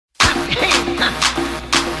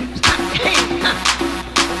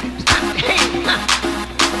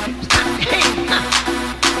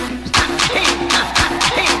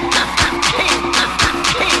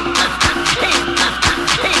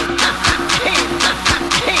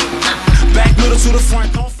to the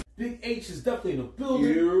front, don't. Big H is definitely in the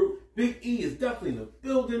building. Yeah. Big E is definitely in the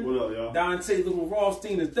building. What up, y'all? Dante Little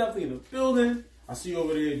Rothstein is definitely in the building. I see you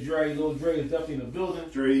over there, Dre. Lil Dre is definitely in the building.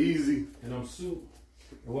 Dre Easy. And I'm Soup.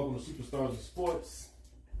 And welcome to Superstars of Sports.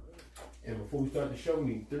 And before we start the show, we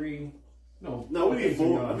need three. No, we need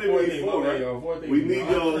four. I think we need four, right? We need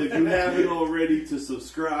y'all, if you haven't already, to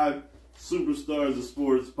subscribe Superstars of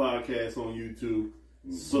Sports podcast on YouTube.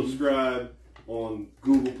 Mm-hmm. Subscribe on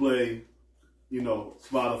Google Play,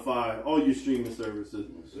 Spotify, all your streaming services.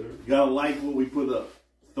 Yes, sir. You gotta like what we put up.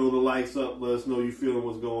 Throw the likes up. Let us know you feeling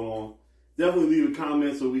what's going on. Definitely leave a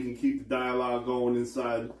comment so we can keep the dialogue going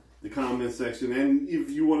inside the comment section. And if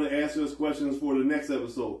you want to ask us questions for the next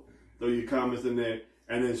episode, throw your comments in there.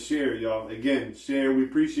 And then share, y'all. Again, share. We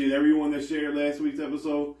appreciate everyone that shared last week's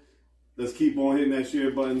episode. Let's keep on hitting that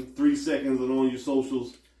share button. 3 seconds and on your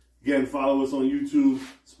socials. Again, follow us on YouTube,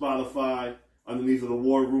 Spotify, underneath of the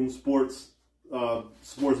War Room Sports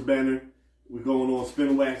banner. We're going on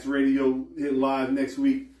Spin Wax Radio, hit live next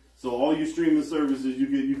week. So all your streaming services,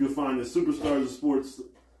 you can find the Superstars of Sports.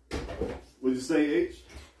 What'd you say, H?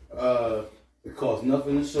 It costs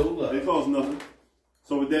nothing to show love. It costs nothing.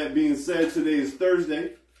 So with that being said, today is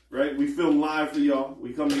Thursday, right? We film live for y'all.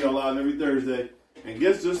 We come to y'all live every Thursday. And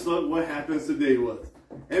guess just what happens today was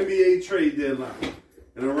NBA trade deadline.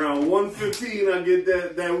 And around 1:15, I get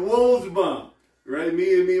that Woj bomb, right?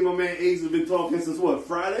 Me and my man Ace have been talking since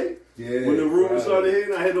Friday? Yeah. When the rumors started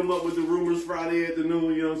hitting, I hit him up with the rumors Friday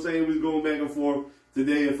afternoon, you know what I'm saying? We was going back and forth.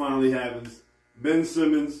 Today it finally happens. Ben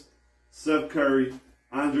Simmons, Seth Curry,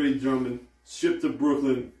 Andre Drummond, shipped to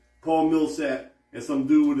Brooklyn, Paul Millsap, and some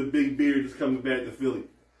dude with a big beard is coming back to Philly,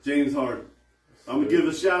 James Harden. I'm going to give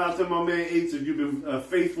a shout out to my man H. If you've been a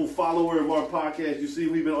faithful follower of our podcast, you see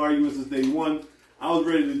we've been arguing since day one. I was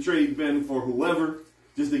ready to trade Ben for whoever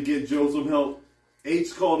just to get Joe some help.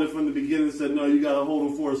 H called it from the beginning and said, no, you got to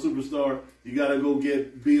hold him for a superstar. You got to go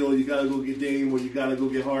get Beal. You got to go get Dame, or you got to go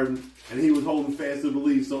get Harden. And he was holding fast to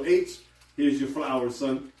believe. So H, here's your flowers,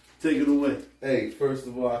 son. Take it away. Hey, first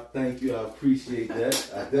of all, I thank you. I appreciate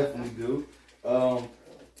that. I definitely do.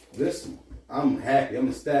 Listen, I'm happy. I'm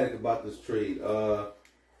ecstatic about this trade.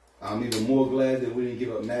 I'm even more glad that we didn't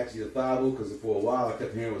give up Maxey and Thibault, because for a while I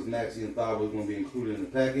kept hearing was Maxey and Thibault was going to be included in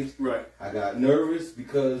the package. Right. I got nervous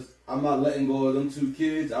because I'm not letting go of them two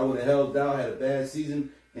kids. I would have held down, had a bad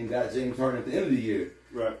season, and got James Harden at the end of the year.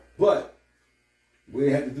 Right. But we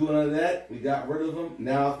didn't have to do none of that. We got rid of them.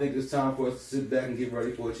 Now I think it's time for us to sit back and get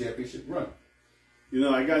ready for a championship run.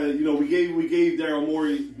 I got to, we gave Daryl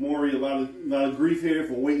Morey a lot of grief here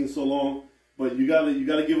for waiting so long, but you got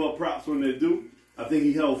to give up props when they're due. I think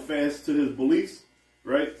he held fast to his beliefs,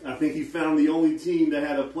 right? I think he found the only team that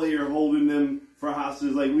had a player holding them for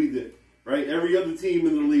hostage like we did, right? Every other team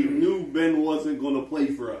in the league knew Ben wasn't going to play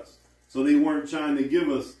for us, so they weren't trying to give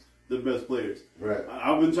us the best players. Right.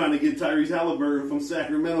 I've been trying to get Tyrese Halliburton from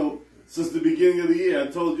Sacramento since the beginning of the year. I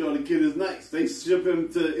told y'all the kid is nice. They ship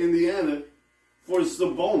him to Indiana for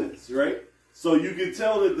Sabonis, right? So you could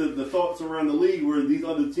tell that the thoughts around the league were these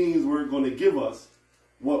other teams weren't going to give us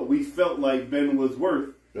what we felt like Ben was worth,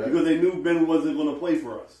 right, because they knew Ben wasn't going to play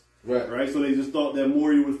for us. Right? So they just thought that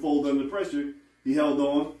Morey would fold under pressure. He held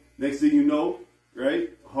on. Next thing you know,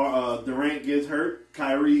 right, Durant gets hurt.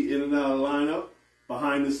 Kyrie in and out of the lineup.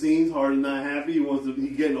 Behind the scenes, Harden not happy.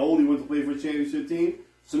 He's getting old. He wants to play for a championship team.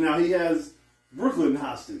 So now he has Brooklyn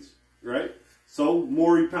hostage, right? So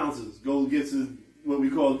Morey pounces, goes gets his what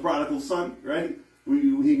we call the prodigal son, right?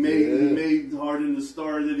 He made Harden the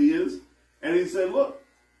star that he is, and he said, "Look,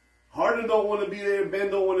 Harden don't want to be there. Ben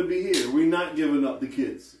don't want to be here. We're not giving up the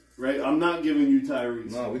kids, right? I'm not giving you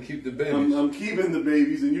Tyrese. No, we keep the babies. I'm keeping the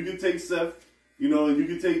babies, and you can take Seth, and you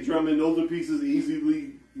can take Drummond. Those are pieces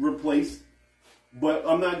easily replaced, but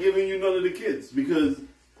I'm not giving you none of the kids because."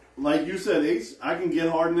 Like you said, Ace, I can get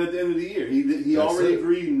Harden at the end of the year. He already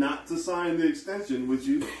agreed not to sign the extension with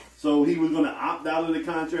you, so he was going to opt out of the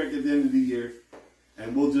contract at the end of the year,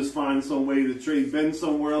 and we'll just find some way to trade Ben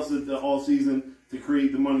somewhere else at the all season to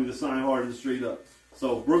create the money to sign Harden straight up.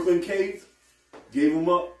 So Brooklyn caved, gave him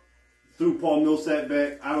up, threw Paul Millsap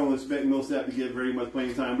back. I don't expect Millsap to get very much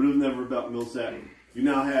playing time, but it was never about Millsap. You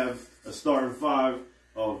now have a starting five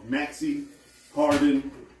of Maxey,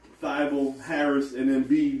 Harden, Thibault, Harris, and then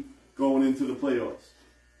B going into the playoffs.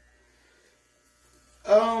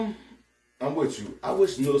 I'm with you. I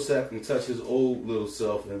wish Millsap can touch his old little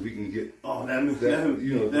self and we can get the old Millsap.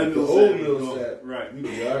 Right. We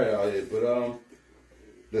can be all right out here. But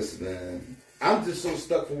listen, man, I'm just so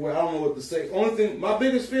stuck for where I don't know what to say. Only thing, my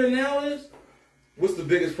biggest fear now is, what's the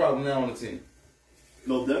biggest problem now on the team?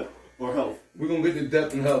 No depth or health. We're gonna get the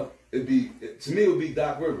depth and health. To me, it would be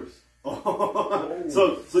Doc Rivers.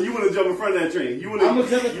 So you want to jump in front of that train? You want to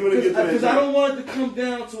get to that because I don't want it to come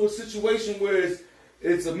down to a situation where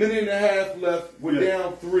it's a minute and a half left. We're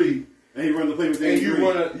down 3. And he run the play with and you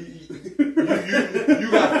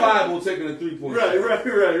got 5 on taking a 3-point shot.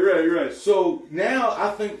 Right. So now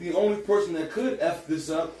I think the only person that could F this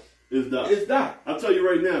up is Doc. I'll tell you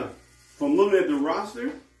right now, from looking at the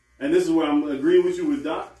roster, and this is where I'm agreeing with you with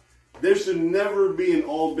Doc, there should never be an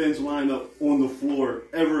all-bench lineup on the floor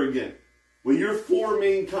ever again. When your 4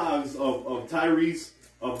 main cogs of Tyrese,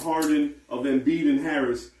 of Harden, of Embiid and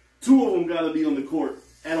Harris, 2 of them got to be on the court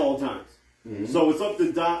at all times. Mm-hmm. So it's up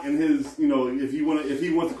to Doc and his, if he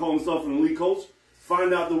wants to call himself an elite coach,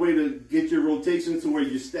 find out the way to get your rotation to where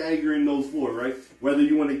you're staggering those 4, right? Whether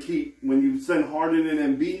you want to keep, when you send Harden and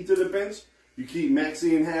Embiid to the bench, you keep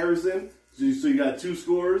Maxey and Harris in, so you got 2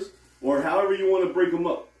 scorers, or however you want to break them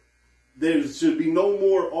up. There should be no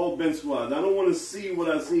more all-bench squads. I don't want to see what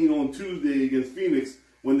I seen on Tuesday against Phoenix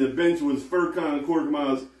when the bench was Furkan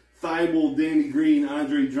Korkmaz, Thibault, Danny Green,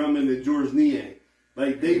 Andre Drummond, and Georges Niang.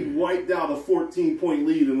 Like, they wiped out a 14-point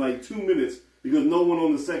lead in like 2 minutes because no one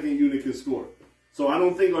on the second unit can score. So I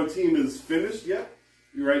don't think our team is finished yet.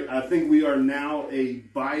 You're right. I think we are now a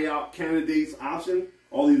buyout candidates option.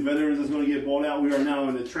 All these veterans that's going to get bought out, we are now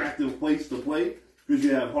an attractive place to play because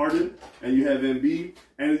you have Harden and you have Embiid.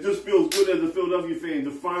 And it just feels good as a Philadelphia fan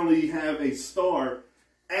to finally have a star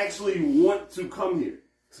actually want to come here.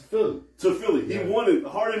 To Philly. Yeah.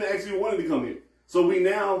 Harden actually wanted to come here. So we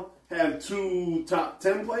now have 2 top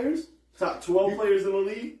 10 players, top 12 players in the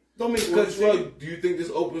league. Don't mean to cut you off. Do you think this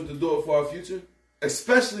opens the door for our future?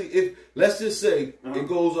 Especially if, let's just say, it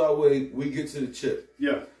goes our way, we get to the chip.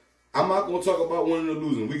 Yeah. I'm not going to talk about winning or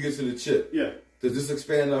losing. We get to the chip. Yeah. Does this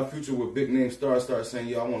expand our future with big name stars start saying,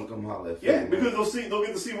 yo, I want to come holler at Philly, because they'll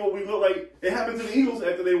get to see what we look like. It happened to the Eagles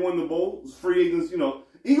after they won the bowl. Free agents,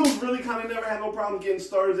 Eagles really kind of never had no problem getting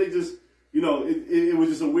stars. They just, it was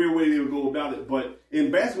just a weird way they would go about it. But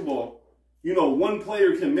in basketball, one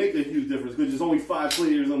player can make a huge difference because there's only 5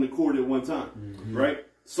 players on the court at one time, right?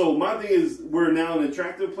 So my thing is, we're now an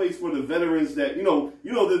attractive place for the veterans that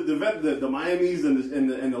the Miamis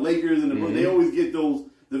and the Lakers and they always get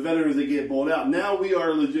the veterans that get bought out. Now we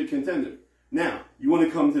are a legit contender. Now you want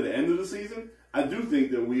to come to the end of the season. I do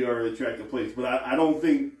think that we are an attractive place, but I don't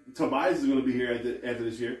think Tobias is going to be here after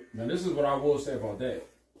this year. Now this is what I will say about that.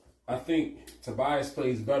 I think Tobias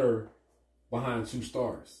plays better behind 2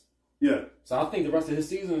 stars. Yeah. So I think the rest of his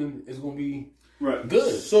season is going to be right.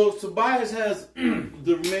 Good. So Tobias has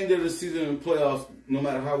the remainder of the season in playoffs, no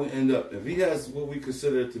matter how we end up. If he has what we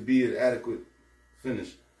consider to be an adequate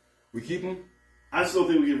finish, we keep him? I still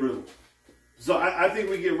think we get rid of him. So I think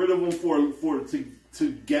we get rid of him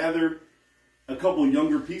to gather a couple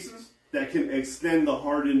younger pieces that can extend the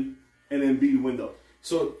Harden and Embiid window.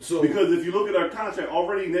 So because if you look at our contract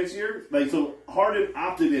already next year, Harden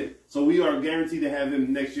opted in, so we are guaranteed to have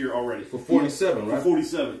him next year already for 47, right? For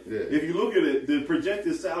 47. Yeah. If you look at it, the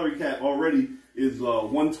projected salary cap already is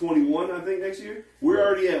 121, I think, next year. We're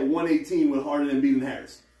already at 118 with Harden, Embiid, and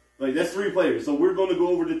Harris. Like, that's 3 players. So we're going to go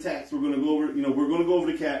over the tax. We're going to go over, we're going to go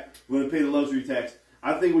over the cap. We're going to pay the luxury tax.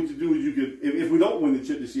 I think what you do is you could, if we don't win the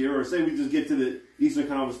chip this year, or say we just get to the Eastern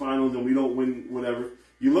Conference Finals and we don't win whatever,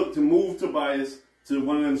 you look to move Tobias to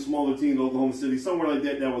one of them smaller teams, Oklahoma City, somewhere like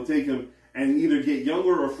that will take him and either get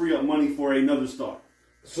younger or free up money for another star.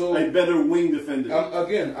 So a better wing defender. I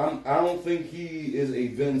don't think he is a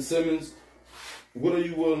Ben Simmons. What are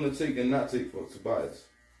you willing to take and not take for Tobias?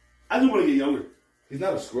 I just want to get younger. He's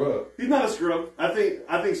not a scrub. He's not a scrub. I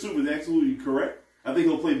think Super is absolutely correct. I think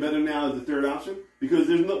he'll play better now as the third option because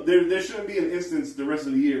there shouldn't be an instance the rest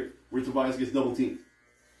of the year where Tobias gets double teamed.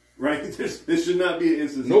 Right? There should not be an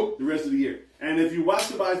instance the rest of the year. And if you watch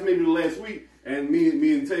Tobias maybe the last week, and me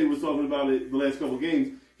and Tay was talking about it the last couple of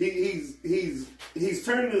games, he's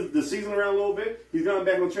turned the season around a little bit. He's gone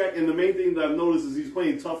back on track, and the main thing that I've noticed is he's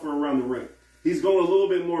playing tougher around the rim. He's going a little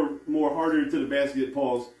bit more harder to the basket.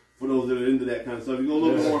 Pause for those that are into that kind of stuff. He's going a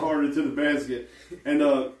little bit more harder to the basket, and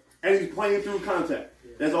he's playing through contact.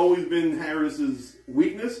 That's always been Harris's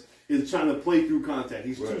weakness, is trying to play through contact.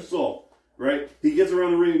 He's too soft, right? He gets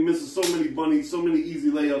around the ring, he misses so many bunnies, so many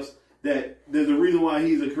easy layups, that there's a reason why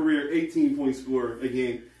he's a career 18-point scorer a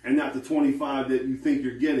game and not the 25 that you think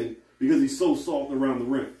you're getting because he's so soft around the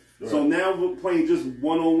rim. Right. So now we're playing just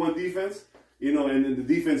one-on-one defense, and the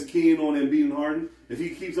defense keying on Embiid and Harden. If he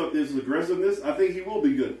keeps up this aggressiveness, I think he will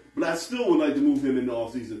be good. But I still would like to move him in the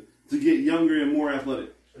offseason to get younger and more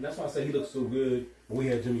athletic. And that's why I say he looks so good when we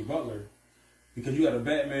had Jimmy Butler. Because you got a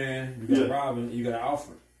Batman, you got a Robin, and you got an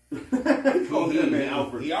Alfred. He calls that man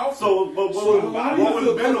Alfred. He Alfred. So, but what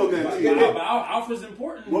was Ben on that team? Alfred's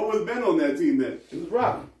important. What was Ben on that team then? He was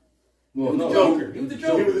Robin. Well, He was no. the Joker. He was the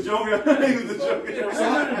Joker. He was the Joker. He was the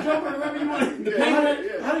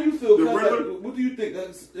Joker. How do you feel? The 'Cause, Riddler? what do you think?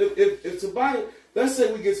 If Tobias, let's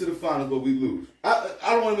say we get to the finals, but we lose. I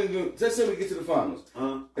don't want to do. Let's say we get to the finals,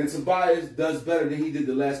 and Tobias does better than he did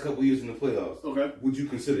the last couple years in the playoffs. Okay. Would you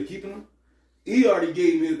consider keeping him? He already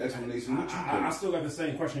gave me an explanation. What you think? I still got the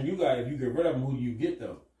same question you got. If you get rid of him, who do you get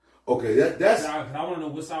though? Okay, that's. I want to know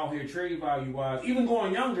what's out here trade value wise. Even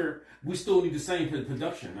going younger, we still need the same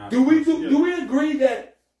production. Do we agree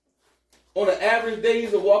that on an average day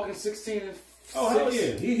he's a walking 16 and 6? Oh hell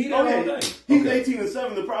yeah, he there all day. He's Okay.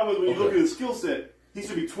 18-7. The problem is when you look at his skill set, he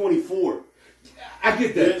should be 24. I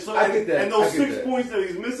get that. Yeah, so, I get that. And those I get 6 that. points that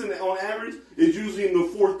he's missing on average is usually in the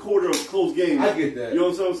fourth quarter of close games. I get that. You know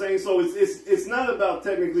what I'm saying? So it's not about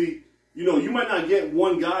technically. You know, you might not get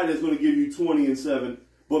one guy that's going to give you 20 and 7,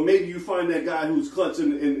 but maybe you find that guy who's clutch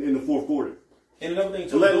in the fourth quarter. And another thing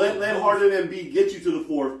So too, let Harden and Embiid get you to the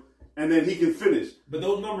fourth, and then he can finish. but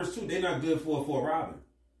those numbers too, they're not good for Robin.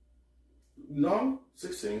 No,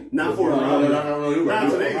 16. Not for no, Robin. no. You're right.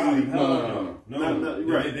 Not You're today's right. league. No,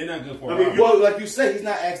 right. They're not good for I mean, Robin. Well, like you said, he's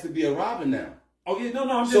not asked to be a Robin now. Oh yeah, no,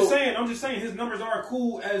 I'm just saying his numbers are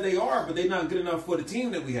cool as they are, but they're not good enough for the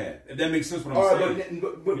team that we had. If that makes sense what I'm All saying.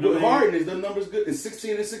 right, but You know what I mean? Harden, is the numbers good? Is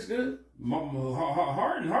 16 and 6 good?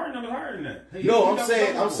 Harden numbers higher than that. Hey, No, he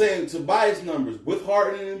I'm got saying Tobias numbers with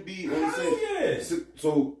Harden and Embiid. Hell yeah.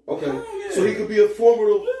 So okay, Hell yeah. so he could be a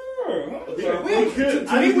formidable. To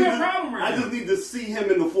me, we're a problem right I now. just need to see him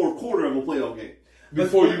in the fourth quarter of a playoff game.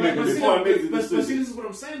 Before you make a But before I make the but decision. see, this is what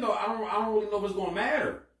I'm saying though. I don't really know if it's gonna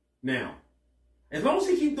matter now. As long as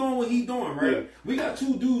he keep doing what he's doing, right? Yeah. We got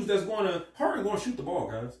two dudes that's Harden gonna shoot the ball,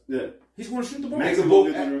 guys. Yeah. He's gonna shoot the ball. They You could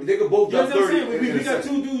both know what drop I'm 30. saying? We in a got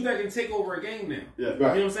second. two dudes that can take over a game now. Yeah. Right. You know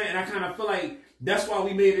what I'm saying? And I kind of feel like that's why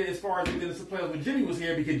we made it as far as we did in the playoffs when Jimmy was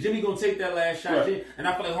here, because Jimmy gonna take that last shot, Right. and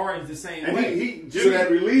I feel like Harden's the same And way. So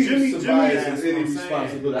that relieves Tobias that's of any what I'm saying.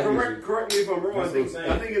 responsibility. I get you. Correct me if I'm wrong. That's what I'm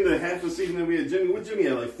saying. I think in the half the season that we had Jimmy, what Jimmy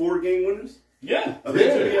had like 4 game winners. Yeah. I think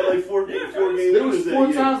Yeah. Jimmy had like four Yeah, game There winners. was that 4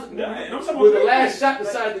 year. times Yeah, and I'm talking with the about last three- shot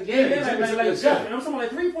beside the game. Yeah, Jimmy took like a shot. and I'm talking like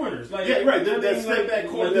 3-pointers. Like, Yeah, right. I That mean, step back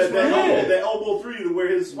corner, like, that elbow three to where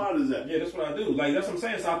his spot is at. Yeah, that's what I do. Like that's what I'm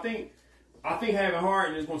saying. So I think having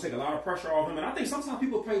Harden is going to take a lot of pressure off him, and I think sometimes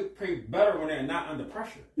people play better when they're not under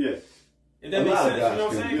pressure. Yeah. If that A makes lot of sense, guys you know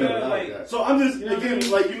what I'm can saying? do that, Cause, a lot of like, guys. So I'm just You know what I again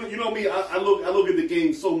mean? like you know me. I look at the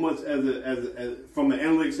game so much as from an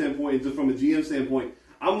analytics standpoint and just from a GM standpoint.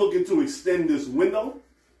 I'm looking to extend this window.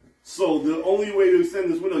 So the only way to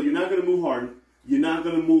extend this window, you're not going to move Harden. You're not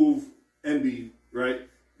going to move Embiid, right?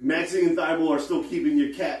 Maxey and Thibault are still keeping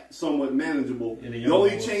your cap somewhat manageable. And the The young only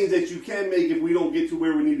boys. change that you can make if we don't get to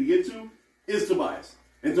where we need to get to is Tobias.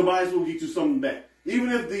 And Tobias will get you something back.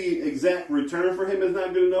 Even if the exact return for him is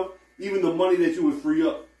not good enough, even the money that you would free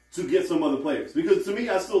up to get some other players. Because to me,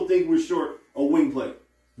 I still think we're short a wing player.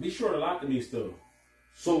 we short a lot to me still.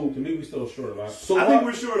 So To me, we still short a lot. I think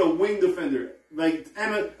we're short a wing defender, like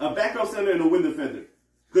and a backup center and a wing defender.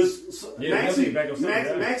 Because Yeah, definitely backup center,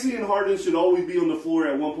 yeah. Maxey and Harden should always be on the floor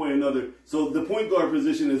at one point or another. So the point guard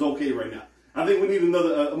position is okay right now. I think we need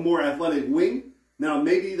a more athletic wing. Now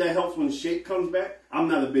maybe that helps when Shake comes back. I'm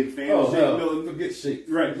not a big fan of Shake Milton. forget Shake.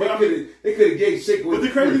 Right, They but could have gave Shake away. But the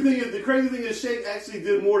for free. crazy thing is, Shake actually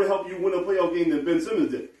did more to help you win a playoff game than Ben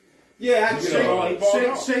Simmons did. Yeah, I He get balled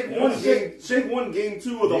out. Shake won game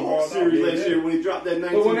 2 of the He Hawks balled out, series yeah, last yeah. year when he dropped that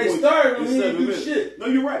 19 But when they points started, in he didn't 7 do minutes. shit. No,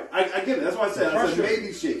 you're right. I get it. That's why I said Pressure.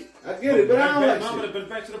 maybe Shake. I get it, but I don't like Shake. But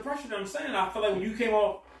back to the pressure that I'm saying, I feel like when you came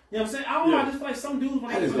off, you know what I'm saying? I don't know, Yeah. I just feel like some dudes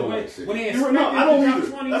when I they just don't like Shake. when they You're right. expect No, I don't to drop either.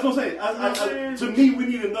 20. That's what I'm saying. You know what I'm saying? To me, we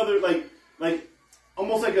need another like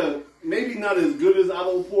almost like a maybe not as good as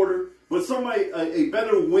Otto Porter, but somebody a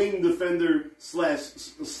better wing defender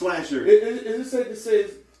slasher. Is it safe to say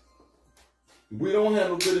we don't have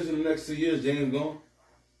no business in the next 2 years? James gone.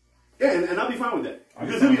 Yeah, and I'll be fine with that I'll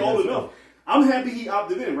be because fine he'll be with old that, enough. I'm happy he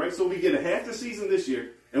opted in, right? So we get a half the season this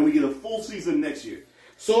year, and we get a full season next year.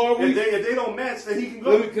 So are we? If they don't match, then he can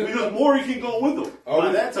go Let me- because Morey can go with them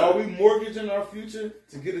by that time. Are we mortgaging our future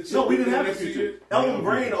to get a chip? No, we didn't in the have a next 2 future. years? Elton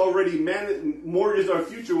Brand already mortgaged our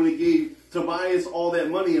future when he gave Tobias all that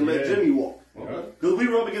money and let Yeah. Jimmy walk. Okay. Because we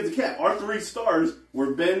were up against the cap. Our 3 stars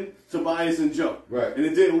were Ben, Tobias, and Joe. Right. And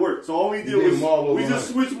it didn't work. So all we did gave was them all over we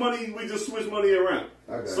just money. switched money. We just switched money around.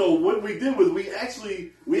 Okay. So what we did was we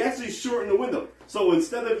actually shortened the window. So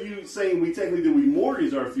instead of you saying we technically did we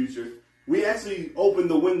mortgage our future, we actually opened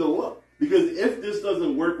the window up. Because if this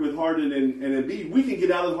doesn't work with Harden and Embiid, we can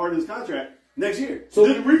get out of Harden's contract Next year. So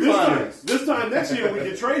this time next year we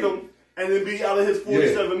can trade him and then be out of his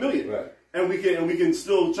 $47 million. Right. And we can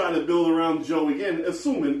still try to build around Joe again,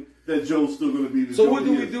 assuming that Joe's still going to be the So Joe what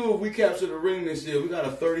do we do if we capture the ring this year? We got a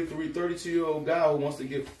 32-year-old guy who wants to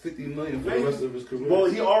get $50 million for the rest of his career. Well,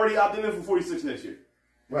 he already opted in for 46 next year.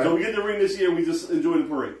 Right. So we get the ring this year, we just enjoy the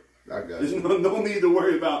parade. I got There's you. no need to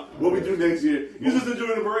worry about what we do next year. You just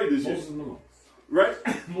enjoy the parade this year. Moses Malone. Right?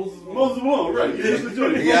 Moses Malone, right. You just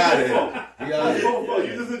enjoy it. He out of there.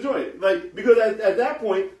 You just enjoy it. Like, because at that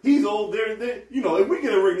point, he's old. They're, you know, if we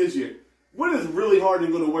get a ring this year, what is really Harden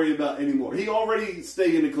going to worry about anymore? He already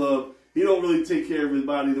stay in the club. He don't really take care of his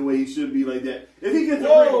body the way he should be like that. If he gets the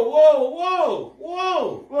ring...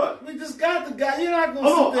 Whoa. What? We just got the guy. You're not going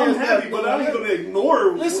to Oh, sit there I'm and happy, but I ain't going to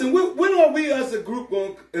ignore... Listen, when are we as a group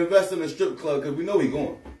going to invest in a strip club? Because we know he's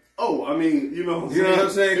going. Oh, I mean, you know what I'm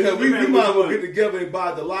saying? Because we might as well get together and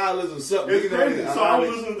buy Delilah's or something. It's crazy. So I was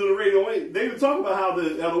listening to the radio. They were talking about how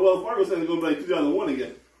the Wells Fargo Center is going to be like 2001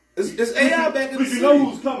 again. It's AI back in the But city. you know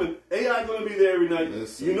who's coming. AI going to be there every night.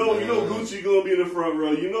 Listen, you know Gucci going to be in the front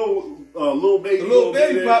row. You know Lil Baby Lil going to be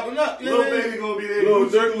Baby there. popping up. Lil Baby going to be there. Lil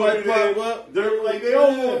Gucci Durk going to be there. might pop up. Durk, like, they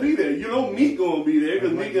all going to be there. You know Meek going to be there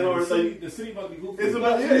because Meek and Hard, like... The city about to be goofy. It's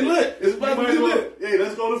about to be lit. It's about to be lit. Hey,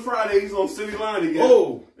 let's go to Fridays on City Line again.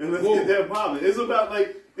 Whoa. And let's get that popping. It's about,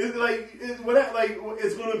 it's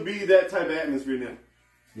going to be that type of atmosphere now.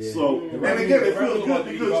 Yeah. So, and again, it feels good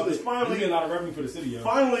because it's finally... You get a lot of revenue for the city, yo.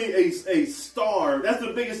 Finally, a star. That's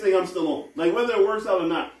the biggest thing I'm still on. Like, whether it works out or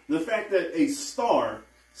not, the fact that a star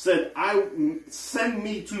said, send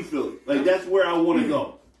me to Philly. Like, that's where I want to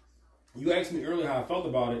go. You asked me earlier how I felt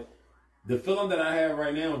about it. The feeling that I have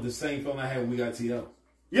right now is the same feeling I had when we got T.O.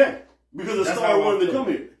 Yeah, because a star wanted to come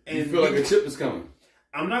here. And you feel like a chip is coming.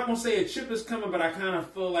 I'm not going to say a chip is coming, but I kind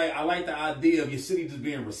of feel like I like the idea of your city just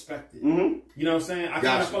being respected. Mm-hmm. You know what I'm saying? I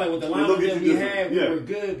kind of feel like with the lineup that we had, we were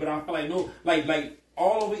good, but I feel like like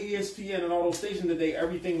all over ESPN and all those stations today,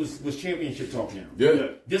 everything was championship talk now. Yeah.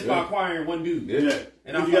 Just by acquiring one dude. Yeah.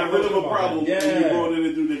 And you got rid of a problem when you brought in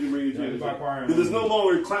a dude that can bring you championship. Because there's no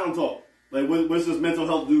longer clown talk. Like, what's this mental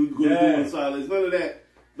health dude going to do on the sidelines? None of that.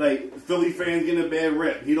 Like, Philly fans getting a bad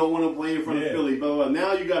rep. He don't want to play in front of Philly. Blah, blah, blah.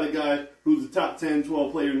 Now you got a guy who's the top 10,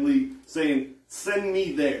 12 player in the league saying, send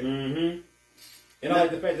me there. Mm-hmm. And I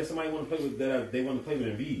like the fact that somebody want to play with that. They want to play with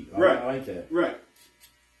Embiid. I like that. Right.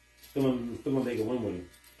 Feeling they can win with him.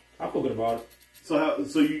 I feel good about it. So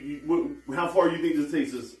how far do you think this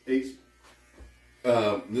takes us, H?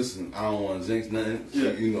 Listen, I don't want to jinx nothing.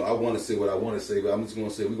 Yeah. You know, I want to say what I want to say, but I'm just going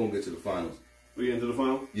to say we're going to get to the finals. We get into the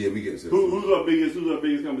final? Yeah, we get to the finals. Who's our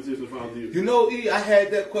biggest competition in the final to you? You know, E, I had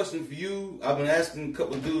that question for you. I've been asking a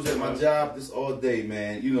couple of dudes at my job this all day,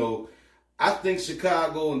 man. You know, I think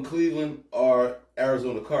Chicago and Cleveland are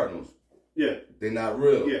Arizona Cardinals. Yeah. They're not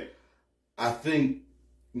real. Yeah. I think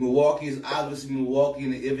Milwaukee is obviously Milwaukee,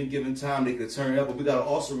 and at any given time they could turn it up. But we got to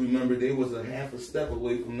also remember they was a half a step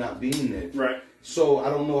away from not being there. Right. So I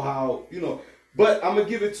don't know how, but I'm going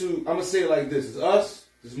to say it like this. It's us,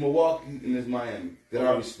 it's Milwaukee, and it's Miami that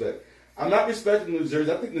I respect. I'm not respecting New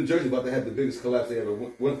Jersey. I think New Jersey about to have the biggest collapse they ever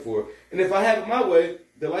went for. And if I have it my way,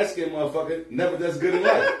 the light-skinned motherfucker never does good in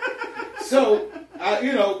life. So,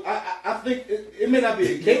 I think it may not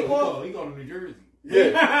be a cakewalk. He going to New Jersey.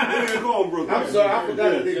 Yeah. They didn't call him Brooklyn. I'm sorry, I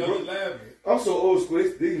forgot that they Brooklyn. I'm so old school.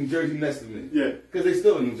 They in Jersey next to me. Yeah. Because they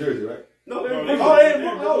still in New Jersey, right? No,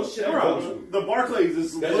 Shit. The Barclays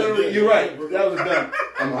is literally. You're right. That was dumb.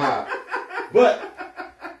 I'm high, but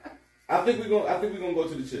I think we're gonna go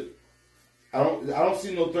to the chip. I don't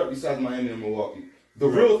see no threat besides Miami and Milwaukee. The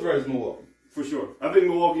real threat is Milwaukee. For sure. I think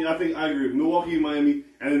Milwaukee. I agree with Milwaukee and Miami,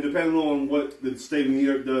 and then depending on what the state of New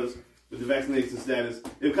York does with the vaccination status,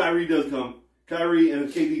 if Kyrie does come, and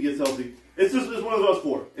if KD gets healthy, it's one of us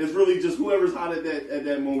four. It's really just whoever's hot at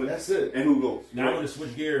that moment. That's it. And who goes. Now I'm going to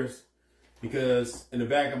switch gears because in the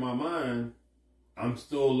back of my mind, I'm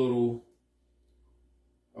still a little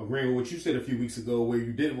agreeing with what you said a few weeks ago where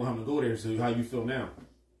you didn't want him to go there. So how you feel now?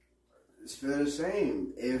 It's still the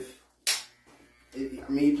same. He's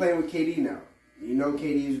playing with KD now. You know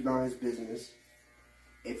KD is about his business.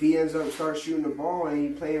 If he ends up start shooting the ball and he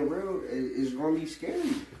playing real, it's going to be scary.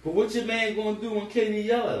 But what your man going to do when KD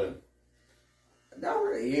yell at him?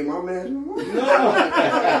 He ain't my man no more.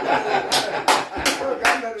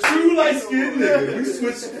 True light skin nigga. We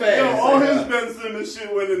switch fast. All his Ben Simmons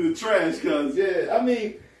shit went in the trash, cuz. Yeah,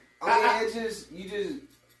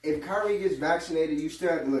 if Kyrie gets vaccinated, you still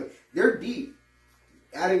have to look. They're deep.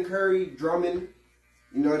 Adding Curry, Drummond,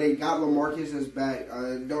 they got LaMarcus as back.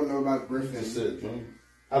 Don't know about Griffin. That's it, Drummond.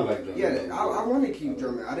 I like Drummond. Yeah, I want to keep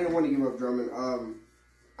Drummond. I didn't want to give up Drummond.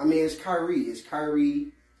 It's Kyrie. It's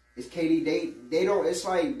Kyrie, It's KD. They don't. It's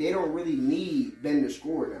like they don't really need Ben to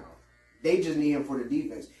score now. They just need him for the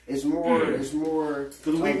defense. It's more. It's more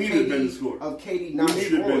because we needed Ben to score. Of KD not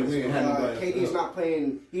scoring. KD's not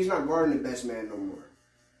playing. He's not guarding the best man no more.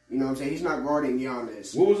 You know what I'm saying? He's not guarding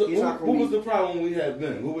Giannis. What was the problem we had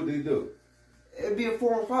Ben? What would they do? It'd be a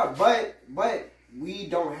 4-on-5, but we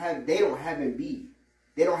don't have. They don't have Embiid.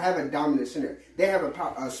 They don't have a dominant center. They have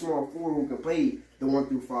a small forward who can play the 1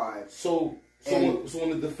 through 5. So when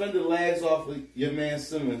the defender lags off your man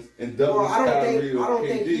Simmons and doubles I don't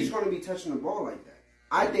think he's going to be touching the ball like that.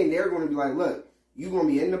 I think they're going to be like, look, you're going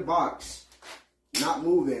to be in the box, not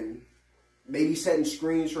moving, maybe setting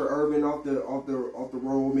screens for Irvin off the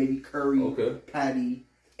roll, maybe Curry, Patty,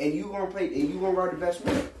 and you going to play and you going to guard the best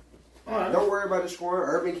man. All right. Don't worry about the scoring.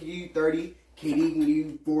 Irvin can give you 30, KD can give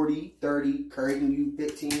you 40, 30, Curry can give you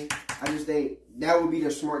 15. I just think that would be the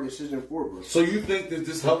smart decision for Brooklyn. So you think that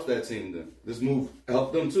this helps that team then? This move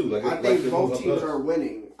helped them too? I think both teams are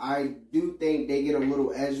winning. I do think they get a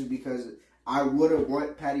little edge because I would have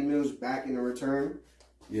want Patty Mills back in the return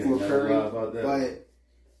for Curry. But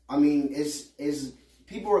I mean, it's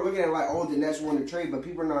people are looking at it like, oh, the Nets won the trade, but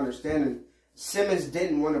people are not understanding Simmons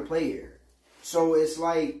didn't want to play here. So it's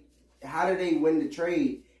like, how did they win the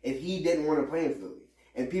trade if he didn't want to play in Philly?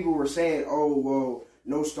 And people were saying, oh, well,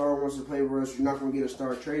 no star wants to play for us. We're not going to get a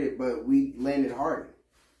star traded, but we landed Harden.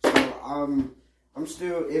 So I'm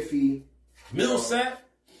still iffy. Millsap.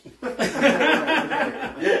 So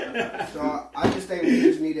I just think we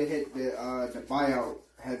just need to hit the buyout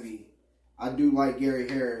heavy. I do like Gary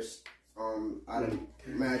Harris out of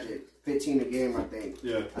Magic. 15 a game, I think.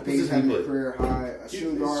 Yeah. I think he's having a career high. A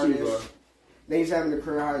shooting guard. I think he's having a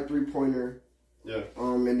career high 3-pointer. Yeah.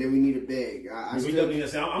 And then we need a big.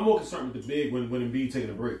 I'm more concerned with the big when Embiid taking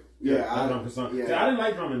a break. Yeah, that's what I'm concerned. Yeah. I didn't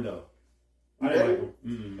like Drummond though. I didn't like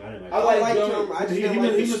him. I didn't like him. I like him. I just he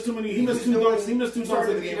missed too many. He missed two dunks. He missed 2 dunks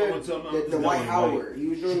in the game. The Dwight Howard. He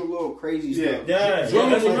was doing a little crazy stuff. Yeah.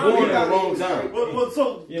 Drummond was born at the wrong time. Well,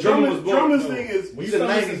 so Drummond's thing is he's a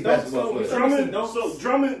 90s basketball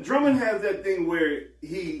player. Drummond has that thing where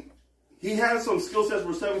he has some skill sets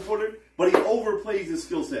for 7-footer, but he overplays his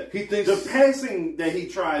skill set. He thinks the passing that he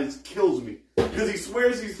tries kills me because he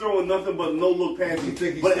swears he's throwing nothing but no look passing.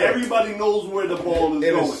 But everybody knows where the ball is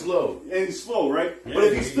going. It's slow. And he's slow, right? Yeah, but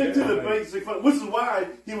if he stick to the basic, which is why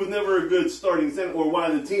he was never a good starting center, or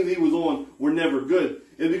why the teams he was on were never good.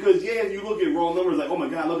 It's because if you look at raw numbers, like, oh my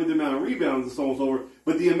God, look at the amount of rebounds and so on and so forth.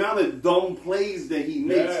 But the amount of dumb plays that he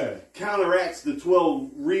makes counteracts the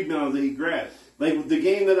 12 rebounds that he grabs. Like the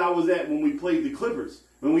game that I was at when we played the Clippers,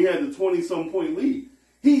 when we had the 20-some point lead,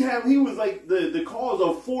 he was like the cause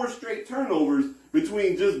of 4 straight turnovers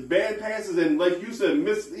between just bad passes and, like you said,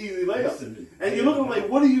 missed easy layups. And you're looking like,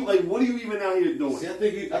 what are you even out here doing? See, I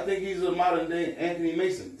think he's a modern day Anthony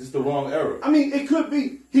Mason, just the wrong era. I mean, it could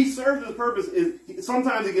be. He serves his purpose.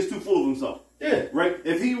 Sometimes he gets too full of himself. Yeah. Right.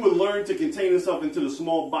 If he would learn to contain himself into the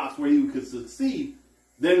small box where he could succeed,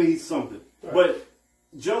 then he's something. Right. But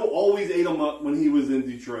Joe always ate him up when he was in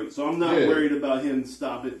Detroit, so I'm not worried about him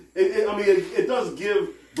stopping. It does give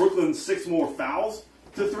Brooklyn 6 more fouls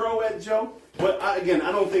to throw at Joe, but I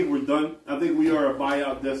don't think we're done. I think we are a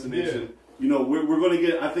buyout destination. Yeah. You know, we're going to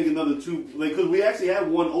get, I think, another 2, because we actually have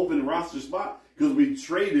one open roster spot because we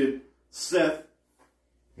traded Seth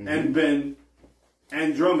and Ben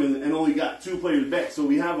and Drummond and only got 2 players back. So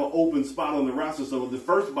we have an open spot on the roster. So the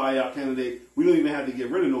first buyout candidate, we don't even have to get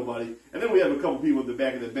rid of nobody. And then we have a couple people at the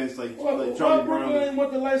back of the bench like Charlie Brown. Why Brooklyn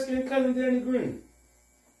want the light-skinned cousin Danny Green?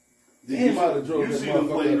 You see them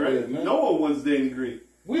play, right? No one wants Danny Green.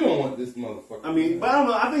 We don't want this motherfucker. I mean, but I don't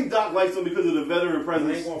know. I think Doc likes him because of the veteran presence.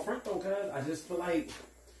 I ain't going front though, cuz I just feel like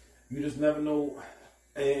you just never know.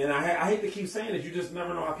 And I hate to keep saying it, you just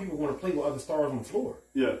never know how people want to play with other stars on the floor.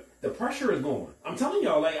 Yeah. The pressure is going. I'm telling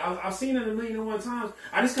y'all, like, I've seen it 1,000,001 times.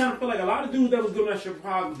 I just kind of feel like a lot of dudes that was good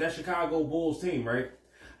on that Chicago Bulls team, right?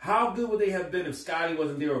 How good would they have been if Scotty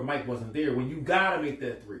wasn't there or Mike wasn't there when you got to make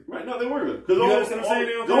that 3? Right, no, they were good. Because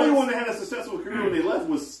the only one that had a successful career when they left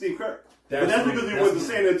was Steve Kerr. That's because he went to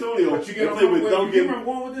San Antonio and played with Duncan. You remember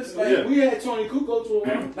going with this? Like, we had Tony Kukoc to a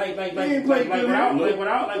while.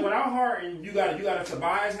 Without Harden, you got a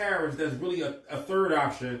Tobias Harris that's really a third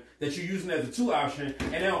option that you're using as a 2 option,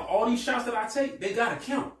 and now all these shots that I take, they gotta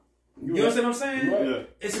count. You understand what I'm saying? Right. Yeah.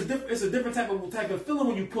 It's a different type of feeling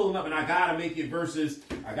when you pulling up and I gotta make it versus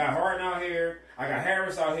I got Harden out here, I got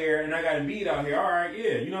Harris out here, and I got Embiid out here. All right,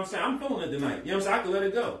 yeah, you know what I'm saying? I'm feeling it tonight. You know what I'm saying? I can let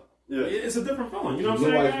it go. Yeah. It's a different feeling. You know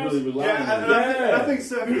what I'm saying? Really I think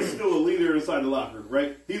Seth is still a leader inside the locker room,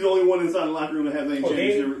 right? He's the only one inside the locker room that has any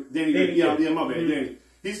championship. Danny. My bad, Danny.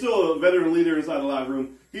 He's still a veteran leader inside the locker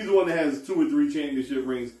room. He's the one that has 2 or 3 championship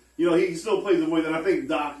rings. he still plays the voice, and I think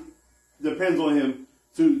Doc depends on him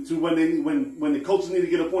to when the coaches need to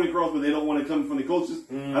get a point across, but they don't want to come from the coaches.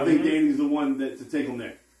 Mm-hmm. I think Danny's the one to take them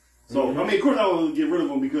there. So I mean, of course, I don't want to get rid of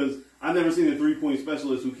him because I've never seen a 3-point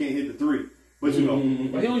specialist who can't hit the three. But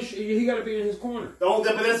but he got to be in his corner. Oh,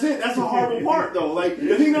 but that's it. That's a horrible part, though. Like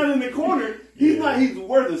if he's not in the corner, he's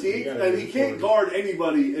worthless. He can't guard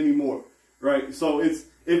anybody anymore, right? So it's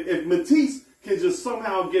if Matisse can just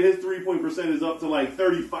somehow get his 3-point percentage up to like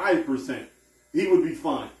 35%, he would be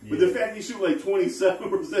fine. Yeah. But the fact he shoot like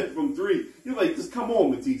 27% from three, you're like, just come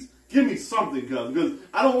on, Matisse. Give me something, because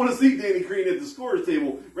I don't want to see Danny Green at the scorer's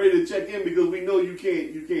table ready to check in because we know you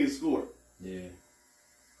can't score. Yeah.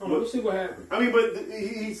 We'll see what happens. I mean, but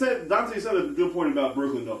Dante said a good point about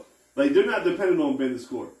Brooklyn, though. Like, they're not dependent on Ben to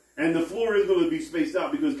score. And the floor is going to be spaced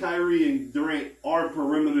out because Kyrie and Durant are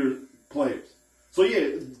perimeter players. So,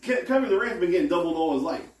 yeah, Kevin Durant's been getting doubled all his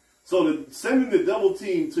life. So, sending the double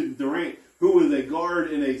team to Durant, who is a guard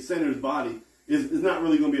in a center's body, is not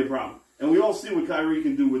really going to be a problem. And we all see what Kyrie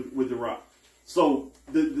can do with the Rock. So,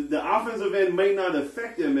 the offensive end may not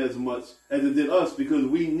affect him as much as it did us because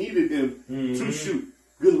we needed him to shoot.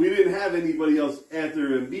 Because we didn't have anybody else after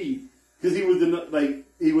Embiid. Because he was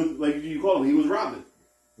like you call him, he was Robin.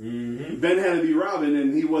 Mm-hmm. Ben had to be Robin,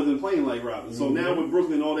 and he wasn't playing like Robin. So now with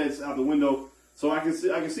Brooklyn, all that's out the window. So I can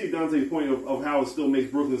see Dante's point of how it still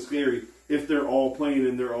makes Brooklyn scary if they're all playing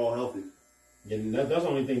and they're all healthy. Yeah, that's the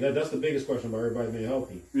only thing. That's the biggest question about everybody being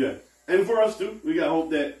healthy. Yeah, and for us too, we got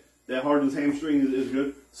hope that Harden's hamstring is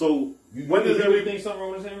good. So when does everybody think something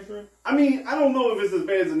wrong with his hamstring? I mean, I don't know if it's as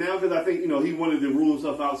bad as it now because I think he wanted to rule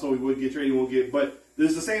himself out so he would get traded. He won't get. But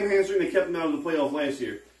there's the same hamstring that kept him out of the playoffs last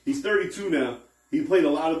year. He's 32 now. He played a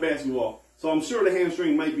lot of basketball, so I'm sure the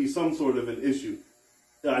hamstring might be some sort of an issue.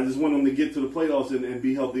 I just want him to get to the playoffs and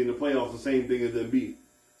be healthy in the playoffs. The same thing as Embiid.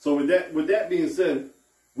 So with that being said,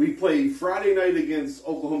 we play Friday night against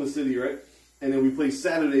Oklahoma City, right? And then we play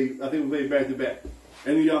Saturday. I think we play back to back.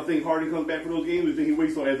 And do y'all think Harden comes back for those games, or do you think he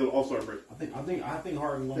waits till after the All-Star break? I think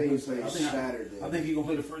Harden gonna play Saturday. I think he's gonna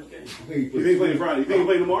play the first game. You think he plays Friday? You think he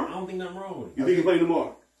play tomorrow? I don't think nothing wrong with it. You think he play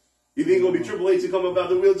tomorrow? You think it's gonna be Triple H to come about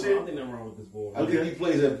the wheelchair? I don't think nothing wrong with this boy. I think he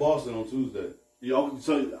plays at Boston on Tuesday. Yeah,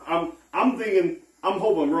 so I'm thinking. I'm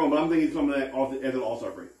hoping I'm wrong, but I'm thinking he's coming after the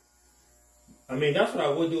All-Star break. I mean, that's what I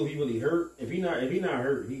would do if he really hurt. If he not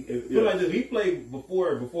hurt, if he played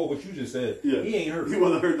before what you just said, he ain't hurt. He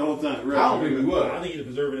wasn't hurt the whole time. Right? I don't think he was. I think he's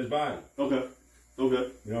preserving his body. Okay. You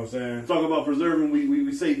know what I'm saying? Talk about preserving.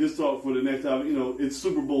 We say this talk for the next time. It's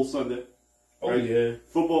Super Bowl Sunday. Right? Oh yeah.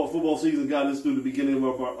 Football season got us through the beginning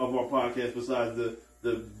of our podcast. Besides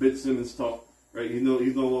the Bitch Simmons talk, right? He's no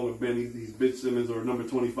longer Ben. He's Bitch Simmons or number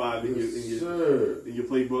 25 in your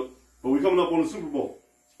playbook. But we're coming up on the Super Bowl.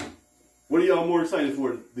 What are y'all more excited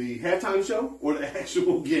for? The halftime show or the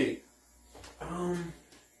actual game? I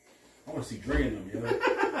want to see Dre in them, yo.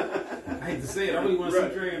 I hate to say it. I really want to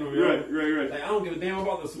see Dre in them, yo. Right. Like, I don't give a damn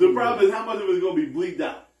about the Super Bowl. The problem is how much of it is going to be bleeped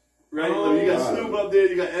out. Right? You got Snoop up there.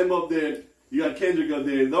 You got M up there. You got Kendrick up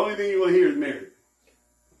there. The only thing you're going to hear is Mary.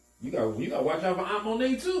 You got to watch out for Aunt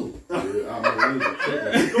Monet, too. Come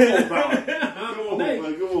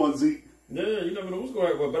on, Zeke. Yeah, you never know what's going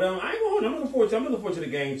to happen. But I'm looking forward to the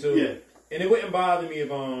game, too. Yeah. And it wouldn't bother me if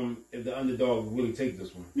the underdog would really take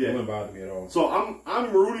this one. Yeah. It wouldn't bother me at all. So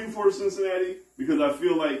I'm rooting for Cincinnati because I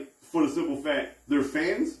feel like, for the simple fact, their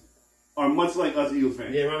fans are much like us Eagles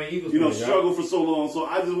fans. Yeah, I mean, Eagles fans. Struggle for so long. So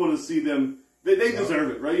I just want to see them. They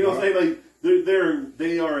deserve it, right? You know what I'm saying? Like,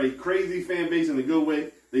 they are a crazy fan base in a good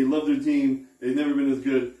way. They love their team. They've never been as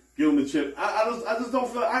good. Give them the chip. I just don't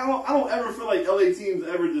feel. I don't ever feel like LA teams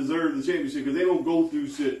ever deserve the championship because they don't go through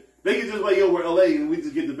shit. They can just like, yo, we're LA and we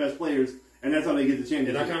just get the best players, and that's how they get the championship.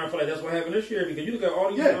 And I kind of feel like that's what happened this year because you look at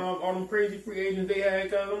all these all them crazy free agents they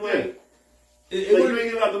had. Cause I'm like, you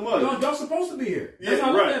ain't get out the mud. Y'all supposed to be here. That's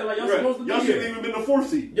how I look at it. Like y'all supposed to be here. Y'all shouldn't even been the 4th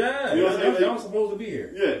seed. Yeah, y'all supposed to be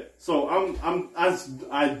here. Yeah. So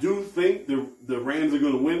I do think the Rams are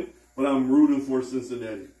going to win, but I'm rooting for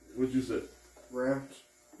Cincinnati. What you said? Rams.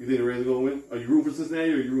 You think the Rams are going to win? Are you rooting for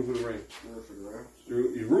Cincinnati or are you rooting for the Rams? Rooting for the Rams.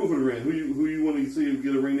 You're rooting for the Rams. Who you want to see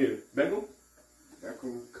get a ring there? Beckham,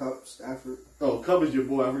 Cup, Stafford. Oh, Cup is your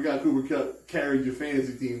boy. I forgot Cooper Cup carried your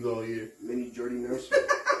fantasy teams all year. Mini Jordy Nelson.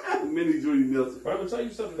 Mini Jordy Nelson. But I'm going to tell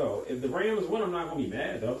you something, though. If the Rams win, I'm not going to be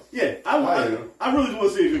mad, though. Yeah, I really want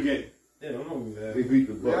to see a good game. Yeah, I'm not going to be mad. They beat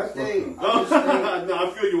the Bucks. I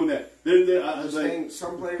feel you on that. I just think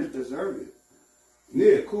some players deserve it.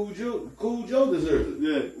 Yeah, Cool Joe deserves it.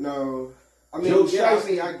 Yeah. No. I mean,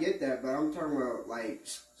 I get that, but I'm talking about, like,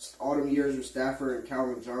 all them years with Stafford and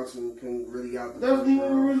Calvin Johnson couldn't really out the That's the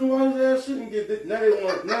reason why his ass shouldn't get this. Now they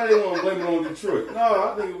want to blame it on Detroit.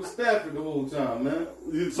 No, I think it was Stafford the whole time, man.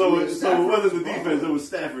 So it wasn't the defense, it was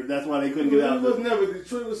Stafford. That's why they couldn't get out. It was never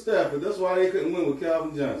Detroit, it was Stafford. That's why they couldn't win with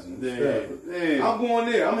Calvin Johnson. Damn. I'm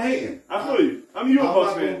going there. I'm hating. I feel you. I mean, you're a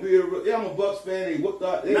Bucks fan. I'm a Bucks fan. They whooped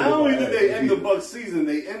out. Not only did they end the Bucks season,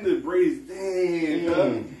 they ended Brady's.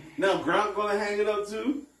 Damn. Now Gronk gonna hang it up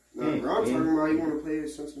too. No, Gronk talking about he want to play at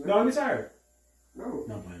Cincinnati. No, he's tired. No.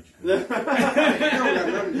 No, man.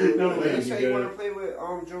 They say he want to play with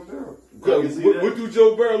Joe Burrow. What do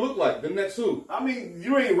Joe Burrow look like? The next who? I mean,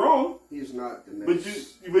 you ain't wrong. He's not the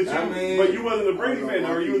next. But you wasn't a Brady fan,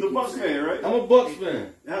 or you was a Bucks fan, right? I'm a Bucks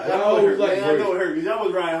fan. I know it hurt because y'all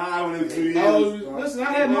was riding high when it was 2 years. Listen,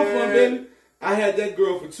 I had my fun, baby. I had that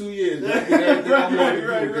girl for 2 years. I did everything I wanted to do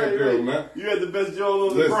with that girl, man. You had the best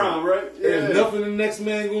Joel on the prime, right? There's nothing the next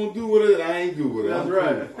man gonna do with it that I ain't do with it. That's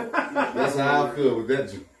right. That's how I feel with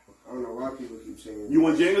that. I don't know why people keep saying. You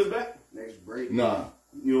want Jameis back? Next break. Nah.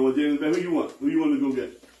 You don't want Jameis back? Who you want? Who you want to go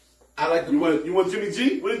get? I like the. You want Jimmy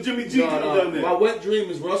G? What did Jimmy G do down there? My wet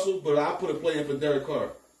dream is Russell, but I put a play in for Derek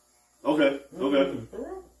Carr. Okay.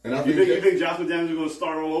 And you think Josh McDaniels is going to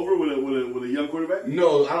start all over with a young quarterback?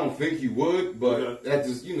 No, I don't think he would, but that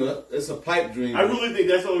just it's a pipe dream. I really think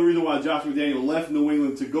that's the only reason why Josh McDaniels left New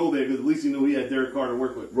England to go there, because at least he knew he had Derek Carr to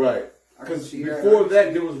work with. Right. Because before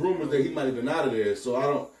that, there was rumors that he might have been out of there, so I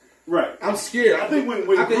don't. Right. I'm scared. I think when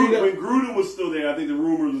Gruden was still there, I think the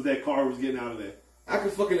rumors was that Carr was getting out of there. I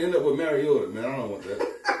could fucking end up with Mariota, man. I don't want that.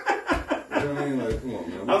 You know what I mean? Like, come on,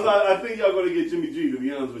 man. I think y'all going to get Jimmy G, to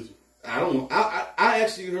be honest with you. I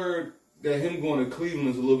actually heard that him going to Cleveland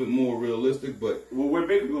is a little bit more realistic, but where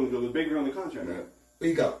Baker going to go? Is Baker on the contract?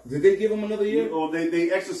 Did they give him another year? Oh, they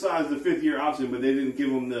exercised the 5th-year option, but they didn't give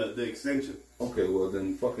him the extension. Okay, well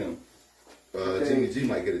then fuck him. Jimmy G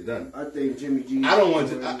might get it done. I think Jimmy G. I don't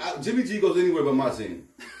want Jimmy G goes anywhere but my team.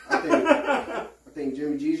 I think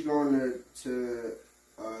Jimmy G's going to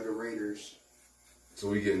the Raiders. So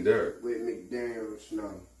we getting Derek with McDaniels?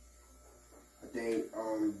 No. I think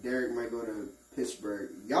Derek might go to Pittsburgh.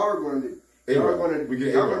 Y'all are going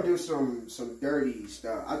to do some dirty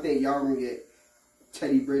stuff. I think y'all are going to get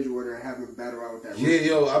Teddy Bridgewater and have him battle out with that.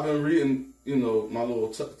 Yeah, I've been reading, my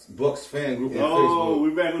little Bucks fan group on Facebook. Oh,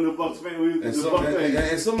 we're back on the Bucks fan.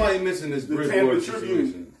 And somebody mentioned this Bridgewater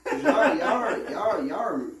situation. Y'all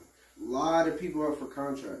are a lot of people up for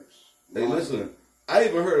contracts. Hey, listen, I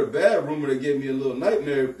even heard a bad rumor that gave me a little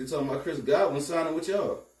nightmare. They're talking about Chris Godwin signing with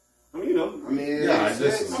y'all. I mean, I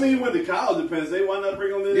mean, when the college depends, why not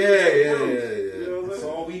bring on this? Yeah. You know that's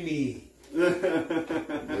all we need.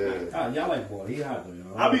 Y'all like boy, he hot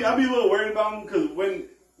though. I'll be a little worried about him because when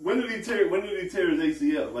did he tear his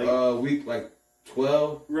ACL? Like week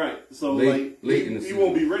 12. Right. So late in the season. He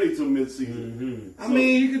won't be ready till mid-season. I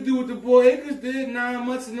mean, you could do what the boy Akers did 9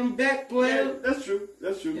 months in them back players. Yeah,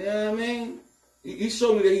 that's true. Yeah, I mean, he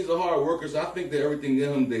showed me that he's a hard worker, so I think that everything in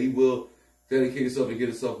him that he will dedicate himself and get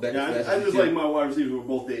himself back. I just like my wide receivers with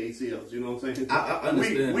both their ACLs. You know what I'm saying? I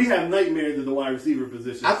understand. We have nightmares at the wide receiver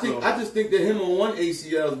position. I just think that him on one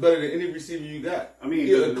ACL is better than any receiver you got. I mean,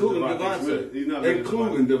 including Devontae. He's not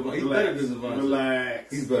including Devontae. He's better than Devontae.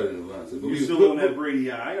 Relax. He's better than Devontae. You're still on that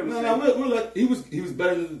Brady eye. I understand. He was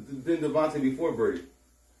better than Devontae before Brady.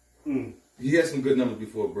 He had some good numbers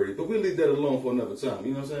before Brady, but we'll leave that alone for another time.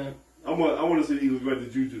 You know what I'm saying? I want to see the Eagles go to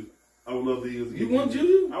Juju. I would love the Eagles. You want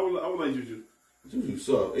Juju? I would like Juju. Juju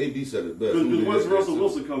suck. AB said it best. Because once Russell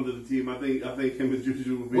Wilson comes to the team, I think him and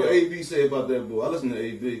Juju will be. What AB say about that boy? I listen to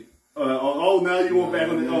AB. Now you want back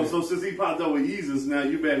on the. Oh, so since he popped up with Yeezus, now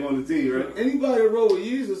you back on the team, right? Anybody roll with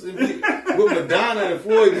Yeezus and with Madonna and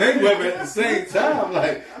Floyd Mayweather at the same time,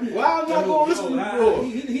 like, why am I going to listen to this boy?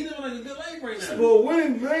 He doing like a good life right now. This boy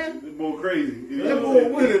winning, man. That boy crazy. That boy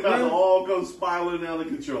winning, man. All comes spiraling out of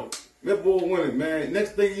control. That boy winning, man.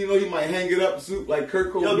 Next thing you know, he might hang it up suit like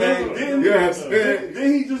Kurt Cobain.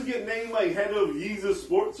 Didn't he just get named like head of Yeezus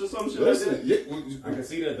Sports or some shit? Listen, I can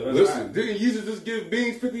see that though. Listen, didn't Yeezus just give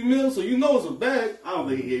Beans 50 mil? So you know it's a bag. I don't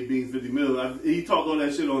think he gave Beans 50 mil. He talked all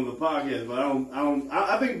that shit on the podcast, but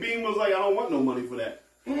I think Bean was like, I don't want no money for that.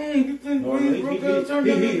 You think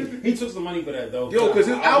he took some money for that though. Yo, because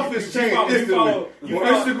his outfits changed instantly. On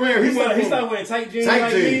Instagram, he started wearing tight jeans.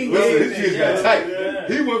 His jeans got tight. Yeah.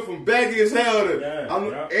 He went from baggy as hell to,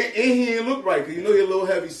 and he didn't look right because you know you're a little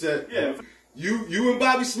heavy set. Yeah. You and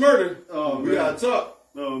Bobby Smurder. We gotta talk.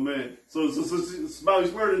 Oh man. So Bobby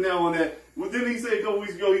Smurder now on that. Well, didn't he say a couple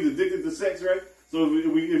weeks ago he's addicted to sex, right? So if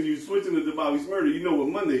you switching it to Bobby Smurder, you know what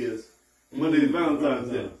Monday is. Monday is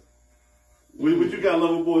Valentine's Day. What you got,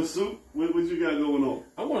 Loverboy Soup? What you got going on?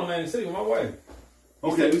 I want to Atlantic City with my wife.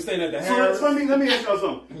 Okay, we staying at the Harris. So let me ask y'all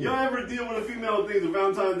something. Y'all ever deal with a female thing that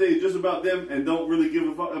Valentine's Day is just about them and don't really give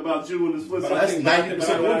a fuck about you and the split side? That's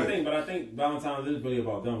 90% women. But I think Valentine's is really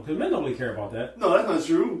about them because men don't really care about that. No, that's not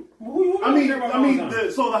true. I mean,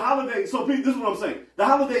 so the holiday. So Pete, this is what I'm saying. The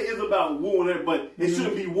holiday is about wooing her, but it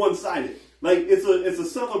shouldn't be one-sided. Like it's a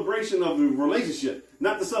celebration of the relationship,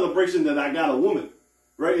 not the celebration that I got a woman.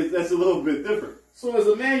 Right? That's a little bit different. So as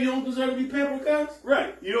a man, you don't deserve to be pampered, guys?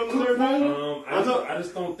 Right. You don't deserve that? I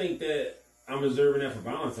just don't think that I'm reserving that for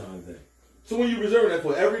Valentine's Day. So when you reserving that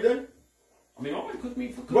for every day? I mean, my wife cook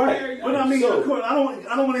me for cooking. Right. But I mean, of course, I don't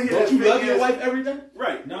want to hear that. Don't you love your wife every day?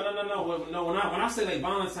 Right. No. When I say like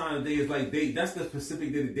Valentine's Day is like that's the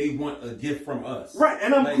specific day that they want a gift from us. Right,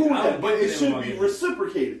 and I'm cool with that, but it should be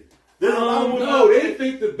reciprocated. There's a lot of no, they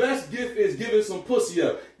think the best gift is giving some pussy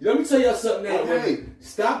up. Let me tell y'all something now. Okay.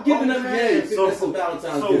 Stop giving up yams. So that's a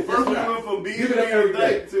Valentine's gift. So first we went from being every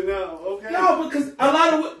day to now. Okay. No, because a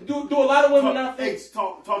lot of do a lot of women not think.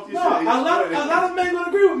 Talk to your shit. A lot of men gonna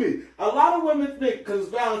agree with me. A lot of women think because it's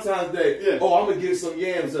Valentine's Day. Yeah. Oh, I'm gonna give some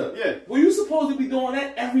yams up. Yeah. Well, you supposed to be doing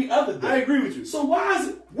that every other day. I agree with you. So why is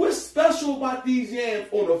it? What's special about these yams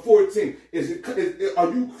on the 14th?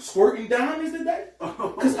 Are you squirting diamonds today?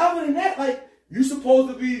 Because other than that, like. You supposed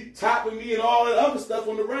to be topping me and all that other stuff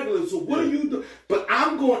on the regular. So what do you do? But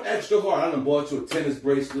I'm going extra hard. I done bought you a tennis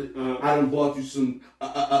bracelet. I done bought you some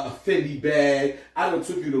a Fendi bag. I done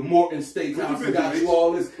took you to Morton Steakhouse and got you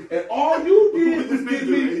all this. And all you did was give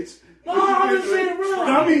me. No, I'm just saying real.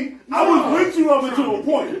 I mean, I was with you up until a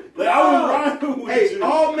point. Like, I was riding with you.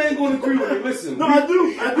 All men gonna agree with me. Listen. No, I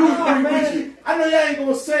do agree with you. I know y'all ain't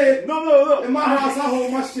gonna say it. No. In my house, I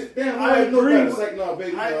hold my shit down. I agree. It's like, no,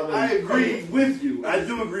 baby. I agree with you. I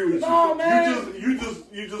do agree with you. No, man.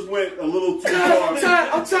 You just went a little too far.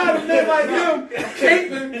 I'm tired of men like him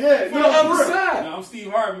caping from the other side. No, I'm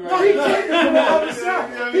Steve Harvey right now. No, he caping from the other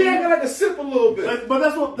side. He acting like a sip a little bit. But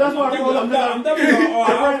that's why I'm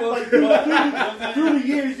definitely through the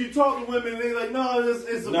years, you talk to women and they're like, no,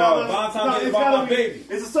 it's about Valentine's Day about my baby.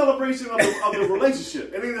 It's a celebration of the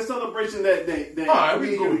relationship. It ain't a celebration that all right, we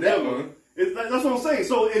can go with that one. That's what I'm saying.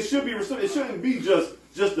 So it shouldn't be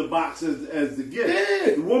just the box as the gift.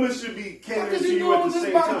 Yeah. The woman should be catering to you at the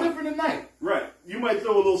same time. Different tonight. Right. You might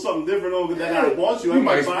throw a little something different over that I bought you. You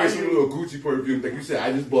might buy you a little Gucci perfume. Like you said,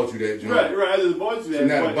 I just bought you that joint. Right. I just bought you that. So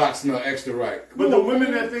now the box smell extra right. But the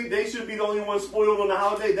women that think they should be the only ones spoiled on the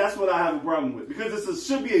holiday, that's what I have a problem with. Because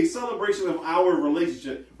should be a celebration of our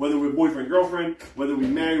relationship. Whether we're boyfriend, girlfriend, whether we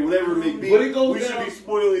married, whatever it may be. We should be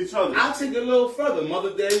spoiling each other. I'll take it a little further.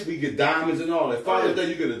 Mother's Day, we get diamonds and all that. Father's Day,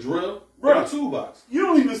 you get a drill. Right. A toolbox. You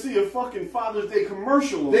don't even see a fucking Father's Day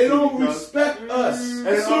commercial. They don't respect us.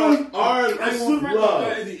 As soon our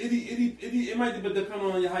love. It might depend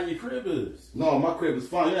on how your crib is. No, my crib is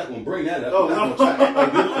fine. You're not gonna bring that up. Oh, no.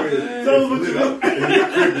 Tell us what you look like. Your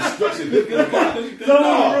crib is structured.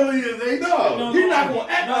 No, it really is. No, you're not gonna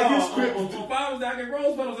act like his crib. On Father's Day, I get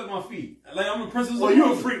rose petals at my feet. Like I'm a princess. Well,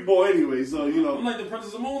 you're a freak boy anyway, so you know. I'm like the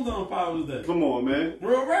Princess of Moon on Father's Day. Come on, man.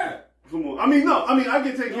 Real rap. Come on. I mean, I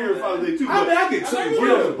can take care of Father's Day too. I get taken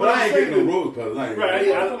care of, but I ain't getting no rose petals.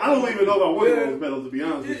 Right. I don't even know about winning rose petals, to be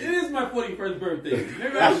honest with you. It is my 41st birthday.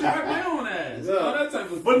 Maybe I should rock my own ass. All that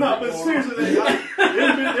type of But seriously, there's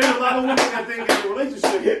a lot of women that think in a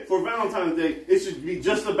relationship for Valentine's Day, it should be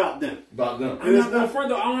just about them. About them. I'm not going front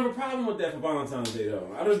though. I don't have a problem with that for Valentine's Day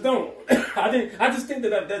though. I just don't. I just think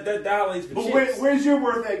that holidays for chicks. But where's your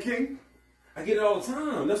worth at, King? I get it all the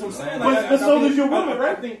time. That's what I'm saying. But so does your woman,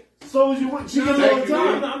 right? So is your woman. She gets it all the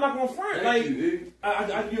time. I'm not going to front.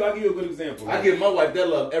 I'll give you a good example. I give my wife that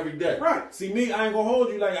love every day. Right. See, me, I ain't going to hold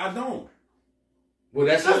you like I don't. Well,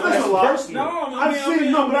 that's a lot. Personal. No, I've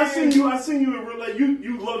seen you in real life.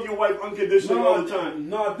 You love your wife unconditionally all the time.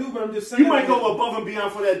 No, I do, but I'm just saying. You might go above and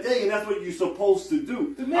beyond for that day, and that's what you're supposed to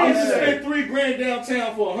do. The man just spent $3,000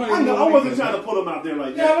 downtown for $100. I wasn't trying to put him out there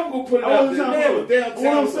like that. Yeah, I'm gonna put it out there. Man, with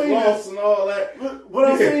downtown with loss and all that.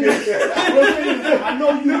 What I'm saying is, I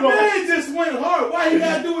know you. The man just went hard. Why he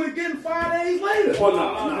gotta do it again 5 days later? Well, no.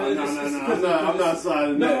 I'm not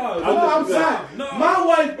siding that. I'm siding. My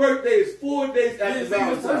wife's birthday is 4 days after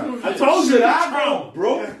Valentine's. I told you. Should I go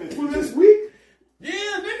broke for this week? Yeah,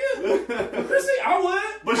 nigga. Chrissy, I would.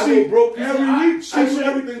 But she broke every week.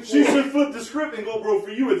 She should flip the script and go broke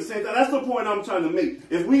for you at the same time. That's the point I'm trying to make.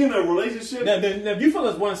 If we in a relationship, now, if you feel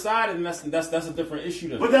it's one sided, then that's a different issue.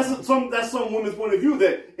 Then. But that's some women's point of view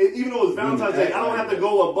that even though it's Valentine's Day, I don't have to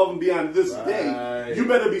go above and beyond this day. You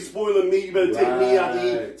better be spoiling me. You better take me out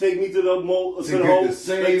to eat, take me to the mall, take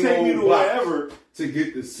me to wherever to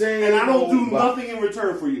get the same. And I don't do nothing in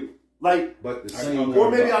return for you. Like, but the same or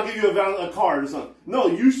maybe I'll give you a card or something. No,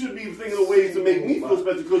 you should be thinking of ways to make me feel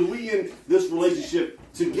special because we in this relationship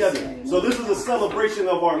together. So this is a celebration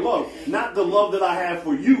of our love, not the love that I have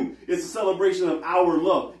for you. It's a celebration of our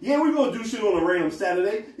love. Yeah, we're gonna do shit on a random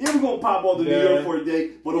Saturday. Yeah, we're gonna pop off to New York for a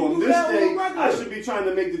day. But on this day, I should be trying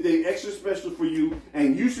to make the day extra special for you,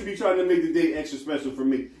 and you should be trying to make the day extra special for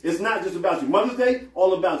me. It's not just about you. Mother's Day,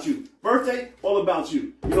 all about you. Birthday, all about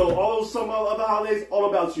you. You know, all those some other holidays, all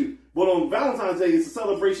about you. But on Valentine's Day, it's a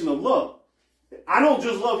celebration of love. I don't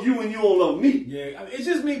just love you and you don't love me. Yeah, I mean, it's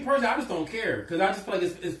just me personally. I just don't care because I just feel like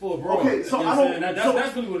it's for a bro. Okay, so I don't.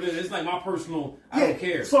 That's really what it is. It's like my personal. I don't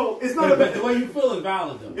care. So it's not about the way you feel is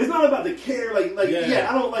valid though. It's not about the care. I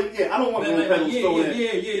don't want no pedals thrown at.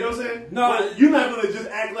 Yeah. You know what I'm saying? No, but you're not gonna just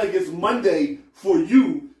act like it's Monday for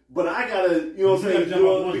you. But I gotta, you know what I'm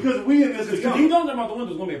saying? Because we in this. If you don't jump out the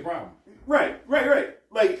window, it's gonna be a problem. Right.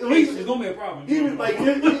 Like at least it's gonna be a problem. Even if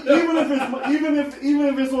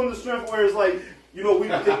it's on the strength where it's like, you know,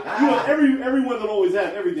 everyone don't always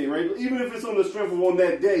have everything, right? Even if it's on the strength of on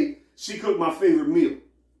that day, she cooked my favorite meal.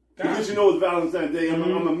 Because you know it's Valentine's Day, I'm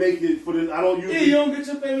gonna make it for this. I don't usually. Yeah, you don't get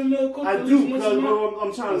your favorite meal cooked. I do because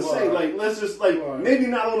I'm trying to say, like, let's just maybe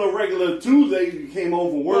not on a regular Tuesday. You came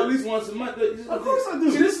home from work. Well, at least once a month. Of course I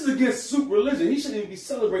do. See, this is against super religion. He shouldn't even be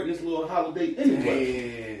celebrating this little holiday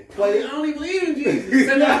anyway. I don't even believe in Jesus.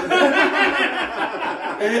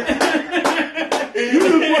 You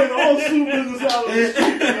just putting all super business out on the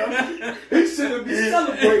street. He shouldn't be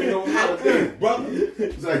celebrating on holidays, brother.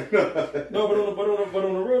 It's like, no, but on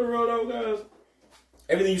the road though, guys,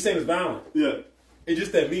 everything you saying is valid. Yeah. It's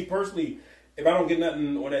just that me personally, if I don't get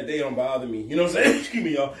nothing on that day, it don't bother me. You know what I'm saying? Excuse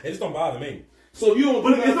me, y'all. It just don't bother me. So if you don't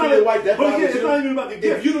do it's not your wife, that bothers you. It's not even about the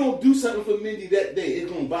gift. If you don't do something for Mindy that day,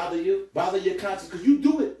 it's gonna bother you, bother your conscience, because you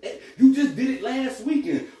do it. You just did it last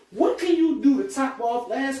weekend. What can you do to top off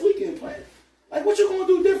last weekend plan? Like, what you gonna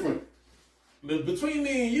do different? Between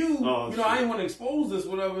me and you, I ain't want to expose this,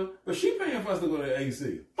 whatever. But she paying for us to go to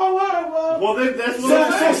AC. Oh, well. Well, that's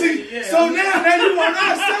what I'm saying. So now you on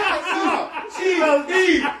our side. She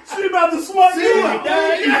about to smart you out.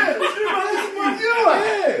 Yeah. She about to smart you out.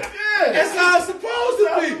 Yeah. That's how it's supposed to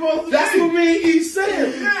be. That's what me and he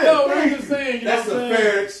said. Yeah. No, what I'm just saying. That's a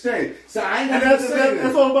fair exchange. So I ain't gonna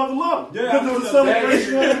that's all about the love. Yeah, because it's a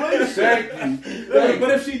celebration of the relationship. Thank you. But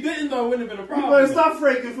if she didn't, though, it wouldn't have been a problem. You better stop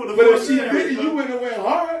freaking for the. But if she didn't, you wouldn't have went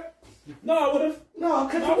hard. No, I would have. No,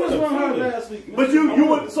 because I was went hard last week. Man. But you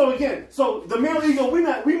would. So again, the male ego, we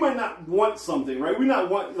might not want something, right? We not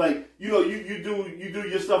want you do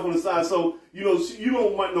your stuff on the side. So you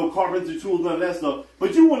don't want no carpentry tools, none of that stuff.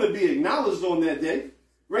 But you want to be acknowledged on that day.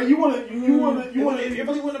 Right, you want to. It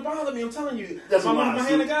really wouldn't bother me. I'm telling you. That's my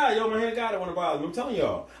hand of God, my hand of God, that wouldn't bother me. I'm telling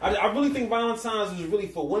y'all. I really think Valentine's is really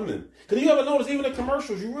for women. Because you ever notice, even in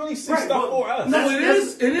commercials, you really see stuff for us. No, it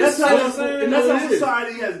is. That's how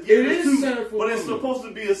society has given it to. But it's supposed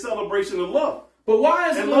to be a celebration of love. But why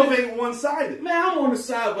is love ain't one-sided? Man, I'm on the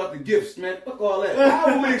side about the gifts, man. Fuck all that.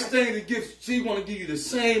 Why would we exchange the gifts? She want to give you the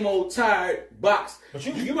same old tired box. But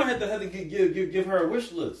you might have to give her a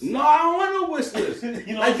wish list. No, I don't want no wish list.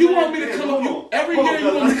 You want me to come up every year?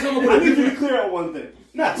 You want me to come up with? I need you to clear out one thing.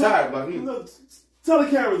 Not tired, but tell the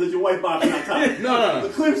camera that your wife box not tired. No.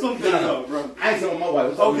 Clear something up, bro. I ain't telling my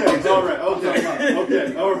wife. Okay, all right.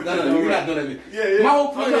 No, you're not doing that. Yeah. My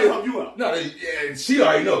whole point is help you out. No, she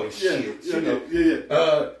already knows. She know.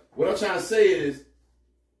 What I'm trying to say is,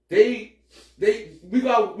 we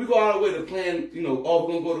go out of the way to plan. We're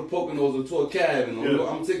gonna go to Poconos or to a cabin. I'm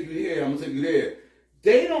gonna take you here. I'm gonna take you there.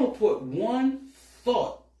 They don't put one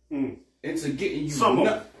thought into getting you.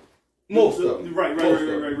 Most of them. Right.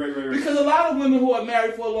 Because a lot of women who are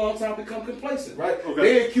married for a long time become complacent, right? Okay.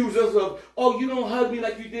 They accuse us of, you don't hug me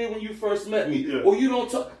like you did when you first met me. Yeah. Or you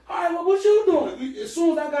don't talk. All right, well, what you doing? As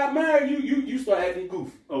soon as I got married, you start acting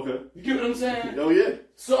goofy. Okay. You get what I'm saying? Oh, yeah.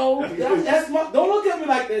 So, that's my... Don't look at me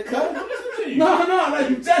like that, cuz. I'm listening to you. No, like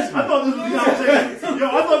you judge me. I thought this was the conversation.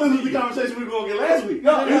 I thought this was the conversation we were going to get last week.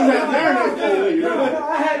 No, I'm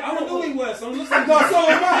a newlywed, so I'm listening. So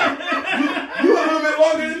am I. You a little bit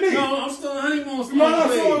longer than me. No, I'm still in honeymoon. So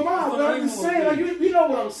am I. But I'm just saying, you know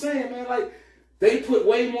what I'm saying, man. Like, they put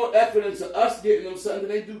way more effort into us getting them something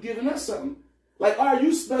than they do giving us something. Like, are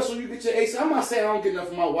you special? You get your AC. I'm not saying I don't get enough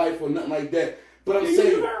for my wife or nothing like that. But I'm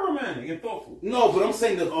saying you're very romantic and thoughtful. No, but I'm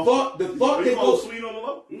saying the thought that goes sweet on the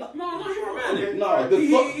low. No, you're romantic. No, the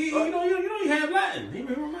thought. You don't even have Latin. He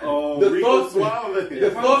romantic. The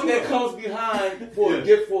thought that comes behind for a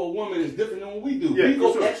gift for a woman is different than what we do. We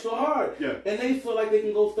go extra hard, and they feel like they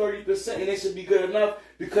can go 30%, and they should be good enough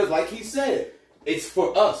because, like he said, it's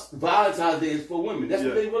for us. Valentine's Day is for women. That's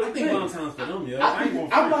what they really think. Valentine's for them, yeah.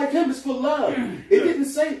 I'm like him. It's for love. It didn't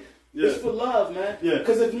say it's for love, man. Yeah.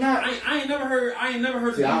 Because if not, I ain't never heard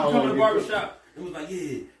some people come to the barbershop and was like,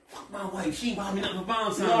 yeah, fuck my wife. She ain't bought me nothing for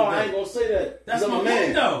Valentine's Day. No, I ain't gonna say that. That's my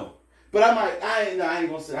man, though. But I ain't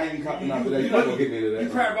gonna say. I ain't copping out for that. You're not gonna get me to that. You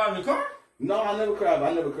cried about it in the car? No, I never cried.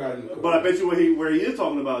 I never cried in the car. But I bet you where he is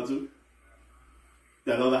talking about too.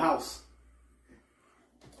 That other house.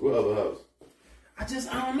 What other house? I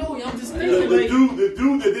don't know. I'm just thinking. The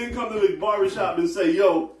dude that didn't come to the barbershop and say,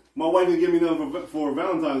 yo, my wife didn't give me nothing for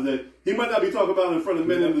Valentine's Day. He might not be talking about it in front of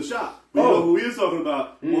men in the shop. But you know who he is talking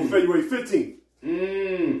about on February 15th.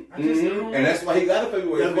 And that's why he got a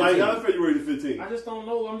February 15th. That's why he got a February 15th. I just don't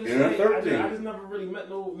know. I'm just saying. I just never really met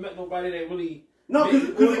nobody that really... No,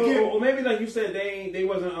 because again... Or maybe like you said, they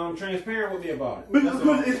wasn't transparent with me about it. But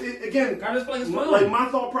because, again, I just feel like it's fun. Like my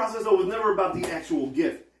thought process, though, was never about the actual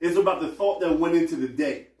gift. It's about the thought that went into the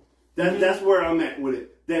day. That's where I'm at with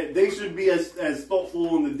it. That they should be as thoughtful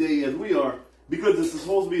on the day as we are, because it's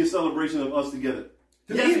supposed to be a celebration of us together.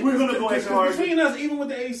 Yes, we're gonna go extra hard. Between us, even with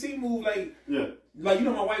the AC move, like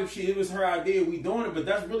my wife, it was her idea. We doing it, but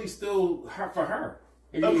that's really still for her.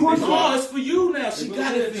 Of course, no, it's for you now. She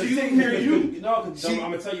got it. She's taking care of you. No, I'm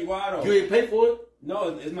gonna tell you why though. You ain't pay for it.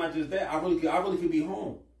 No, it's not just that. I really could be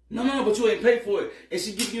home. No, but you ain't pay for it, and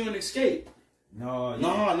she give you an escape. No.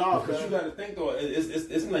 Because you got to think though.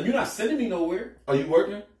 It's like you're not sending me nowhere. Are you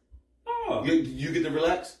working? No. You get to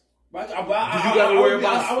relax. But you got to worry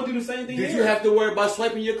about? I would do the same thing. Did you have to worry about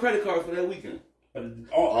swiping your credit card for that weekend?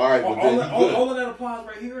 All of that applies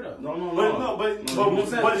right here though. No.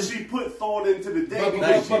 But she put thought into the day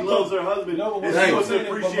because she loves her husband. And she wants to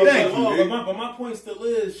appreciate her love. But my point still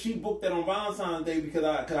is she booked that on Valentine's Day because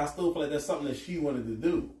I still feel like that's something that she wanted to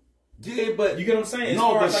do. Yeah, but you get what I'm saying?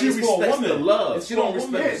 No, but she respects the love. She don't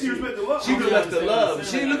respect. Yeah, she respects the love. She respects the love.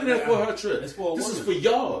 She ain't looking at it for her trip. This is for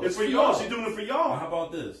y'all. It's for y'all. She's doing it for y'all. How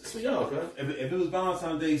about this? It's for y'all, okay? If it was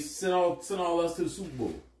Valentine's Day, send all us to the Super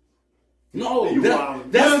Bowl. No,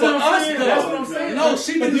 that's for us though. That's what I'm saying. No,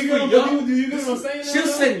 she did it for y'all. Do you get what I'm saying? She'll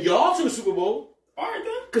send y'all to the Super Bowl. All right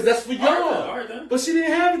then. Because that's for y'all. All right then. But she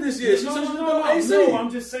didn't have it this year. She said she was No, I'm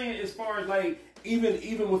just saying as far as like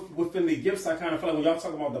even within the gifts, I kind of feel like when y'all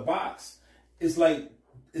talking about the box, it's like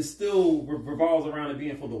it still revolves around it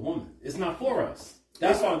being for the woman. It's not for us.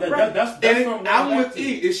 That's why. That's and I'm with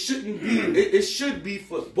E. It shouldn't be. It should be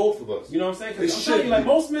for both of us. You know what I'm saying? Because I'm telling you, like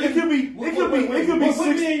most men, it could be. What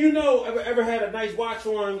men you know ever had a nice watch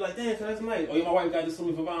on? Like, damn, that's nice. Oh, my wife got this for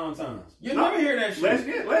me for Valentine's. You never hear that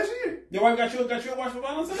shit. Last year. Your wife got you a watch for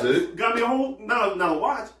Valentine's. Got me a whole not a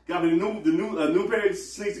watch. Got me the new pair of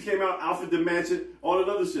sneakers that came out, outfit to match it, all that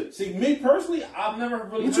other shit. See, me personally, I've never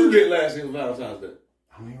really. What you get last year for Valentine's Day?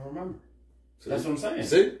 I don't even remember. That's what I'm saying.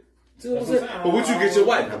 See? But what you get your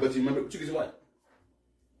wife? I bet you remember. What you get your wife?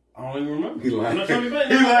 I don't even remember. He lied.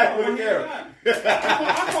 He lied with the camera.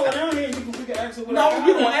 I call her down here and we can ask her what No,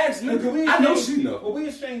 you don't ask me. I know she know. Well, we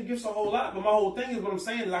exchange gifts a whole lot, but my whole thing is what I'm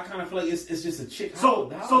saying is I kind of feel like it's just a chick. So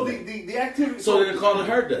the activity. So they're calling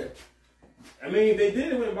her day. I mean, they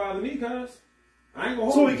did. It wouldn't bother me, cuz. I ain't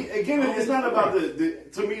gonna hold So again, it's not about the.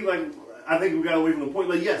 To me, like I think we got away from the point.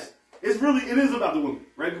 Like yes. It is about the women,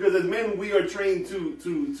 right? Because as men, we are trained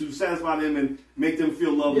to satisfy them and make them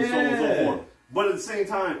feel love and so on and so forth. But at the same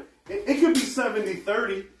time, it could be 70-30,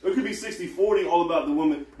 it could be 60-40, all about the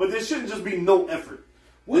woman. But there shouldn't just be no effort.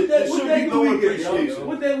 What day we get?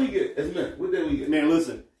 What day we get as men? What day we get? Man,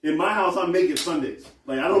 listen. In my house, I make it Sundays.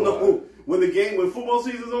 Like I don't know when football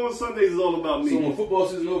season's on. Sundays is all about me. So when football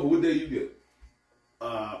season's over, what day you get?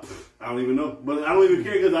 I don't even know, but I don't even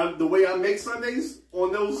care because the way I make Sundays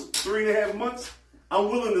on those 3.5 months, I'm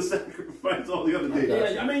willing to sacrifice all the other days.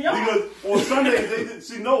 Yeah, I mean, y'all. Because on Sundays,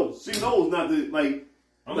 she knows not to like.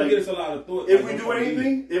 I'm gonna get us a lot of thought. If we do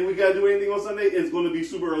anything, if we gotta do anything on Sunday, it's gonna be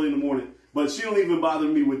super early in the morning. But she don't even bother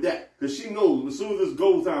me with that because she knows as soon as it's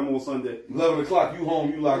goal time on Sunday, 11 o'clock, you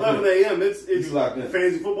home, you locked 11 a.m. It's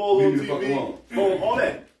fantasy football on TV, all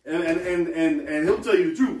that, and he'll tell you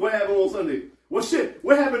the truth. What happened on Sunday? Well, shit,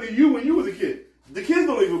 what happened to you when you was a kid? The kids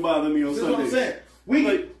don't even bother me on Sundays. That's what I'm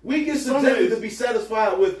saying. We get subjected to be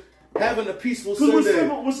satisfied with having a peaceful Sunday.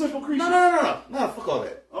 We're simple creatures. No, fuck all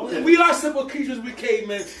that. Okay. We are simple creatures, we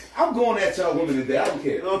cavemen. I'm going at y'all women today, I don't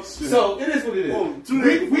care. Oh, so, it is what it is.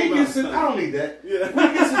 I don't need that. Yeah. We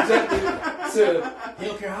get subjected to... I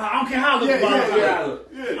don't care how I look about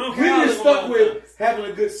it. We get stuck with having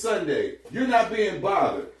a good Sunday. You're not being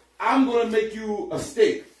bothered. I'm going to make you a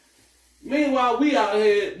steak. Meanwhile, we out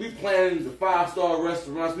here, we planning the 5-star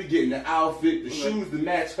restaurants, we getting the outfit, the shoes to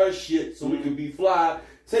match her shit so we can be fly,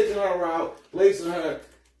 taking her out, lacing her.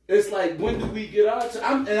 it's like, when do we get our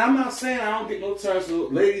turn? And I'm not saying I don't get no turn, so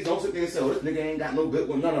ladies don't sit there and say, oh, this nigga ain't got no good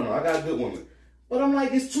one. No, I got a good woman. But I'm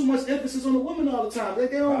like, it's too much emphasis on the women all the time. They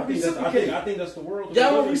don't reciprocate. I think that's the world.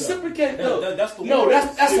 Y'all don't reciprocate though. That's the world. No,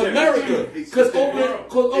 that's America. Because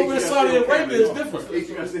over in Saudi Arabia, it's different.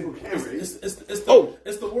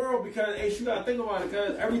 It's the world because hey, you gotta think about it.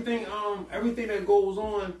 Because everything that goes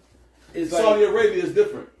on is like Saudi Arabia is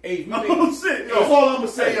different. Hey, that's all I'm gonna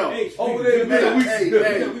say. Over there,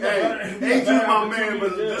 Adrian, my man,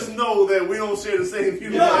 but just know that we don't share the same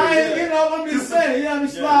views. I'm just saying. I'm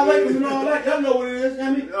Islam and all that. Y'all know what it is.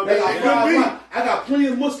 I got plenty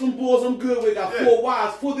of Muslim boys I'm good with. Got 4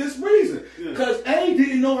 wives for this reason. Because A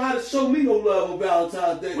didn't know how to show me no love on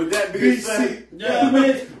Valentine's Day. With that being said, baby,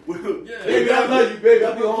 I love you, baby.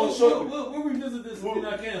 I'll be home shortly. We'll revisit this if you're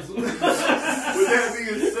not canceled. With that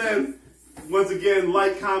being said, once again,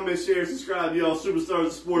 like, comment, share, subscribe, y'all. Superstars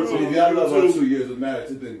of Sports on YouTube. I love her 2 years of marriage.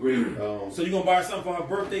 It's been great. So you gonna buy something for her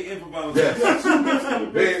birthday and for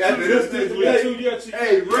Valentine's? Babe, after this,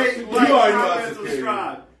 hey, rate, like, comment,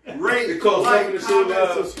 subscribe. Rate, like, comment,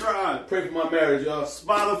 subscribe. Pray for my marriage, y'all.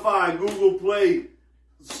 Spotify, Google Play,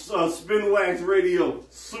 Spin Wax Radio,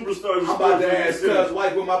 Superstars of Sports. I'm about to ask cuz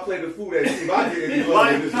wife where my plate of food at.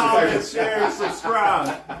 Like, comment, share,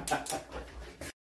 subscribe.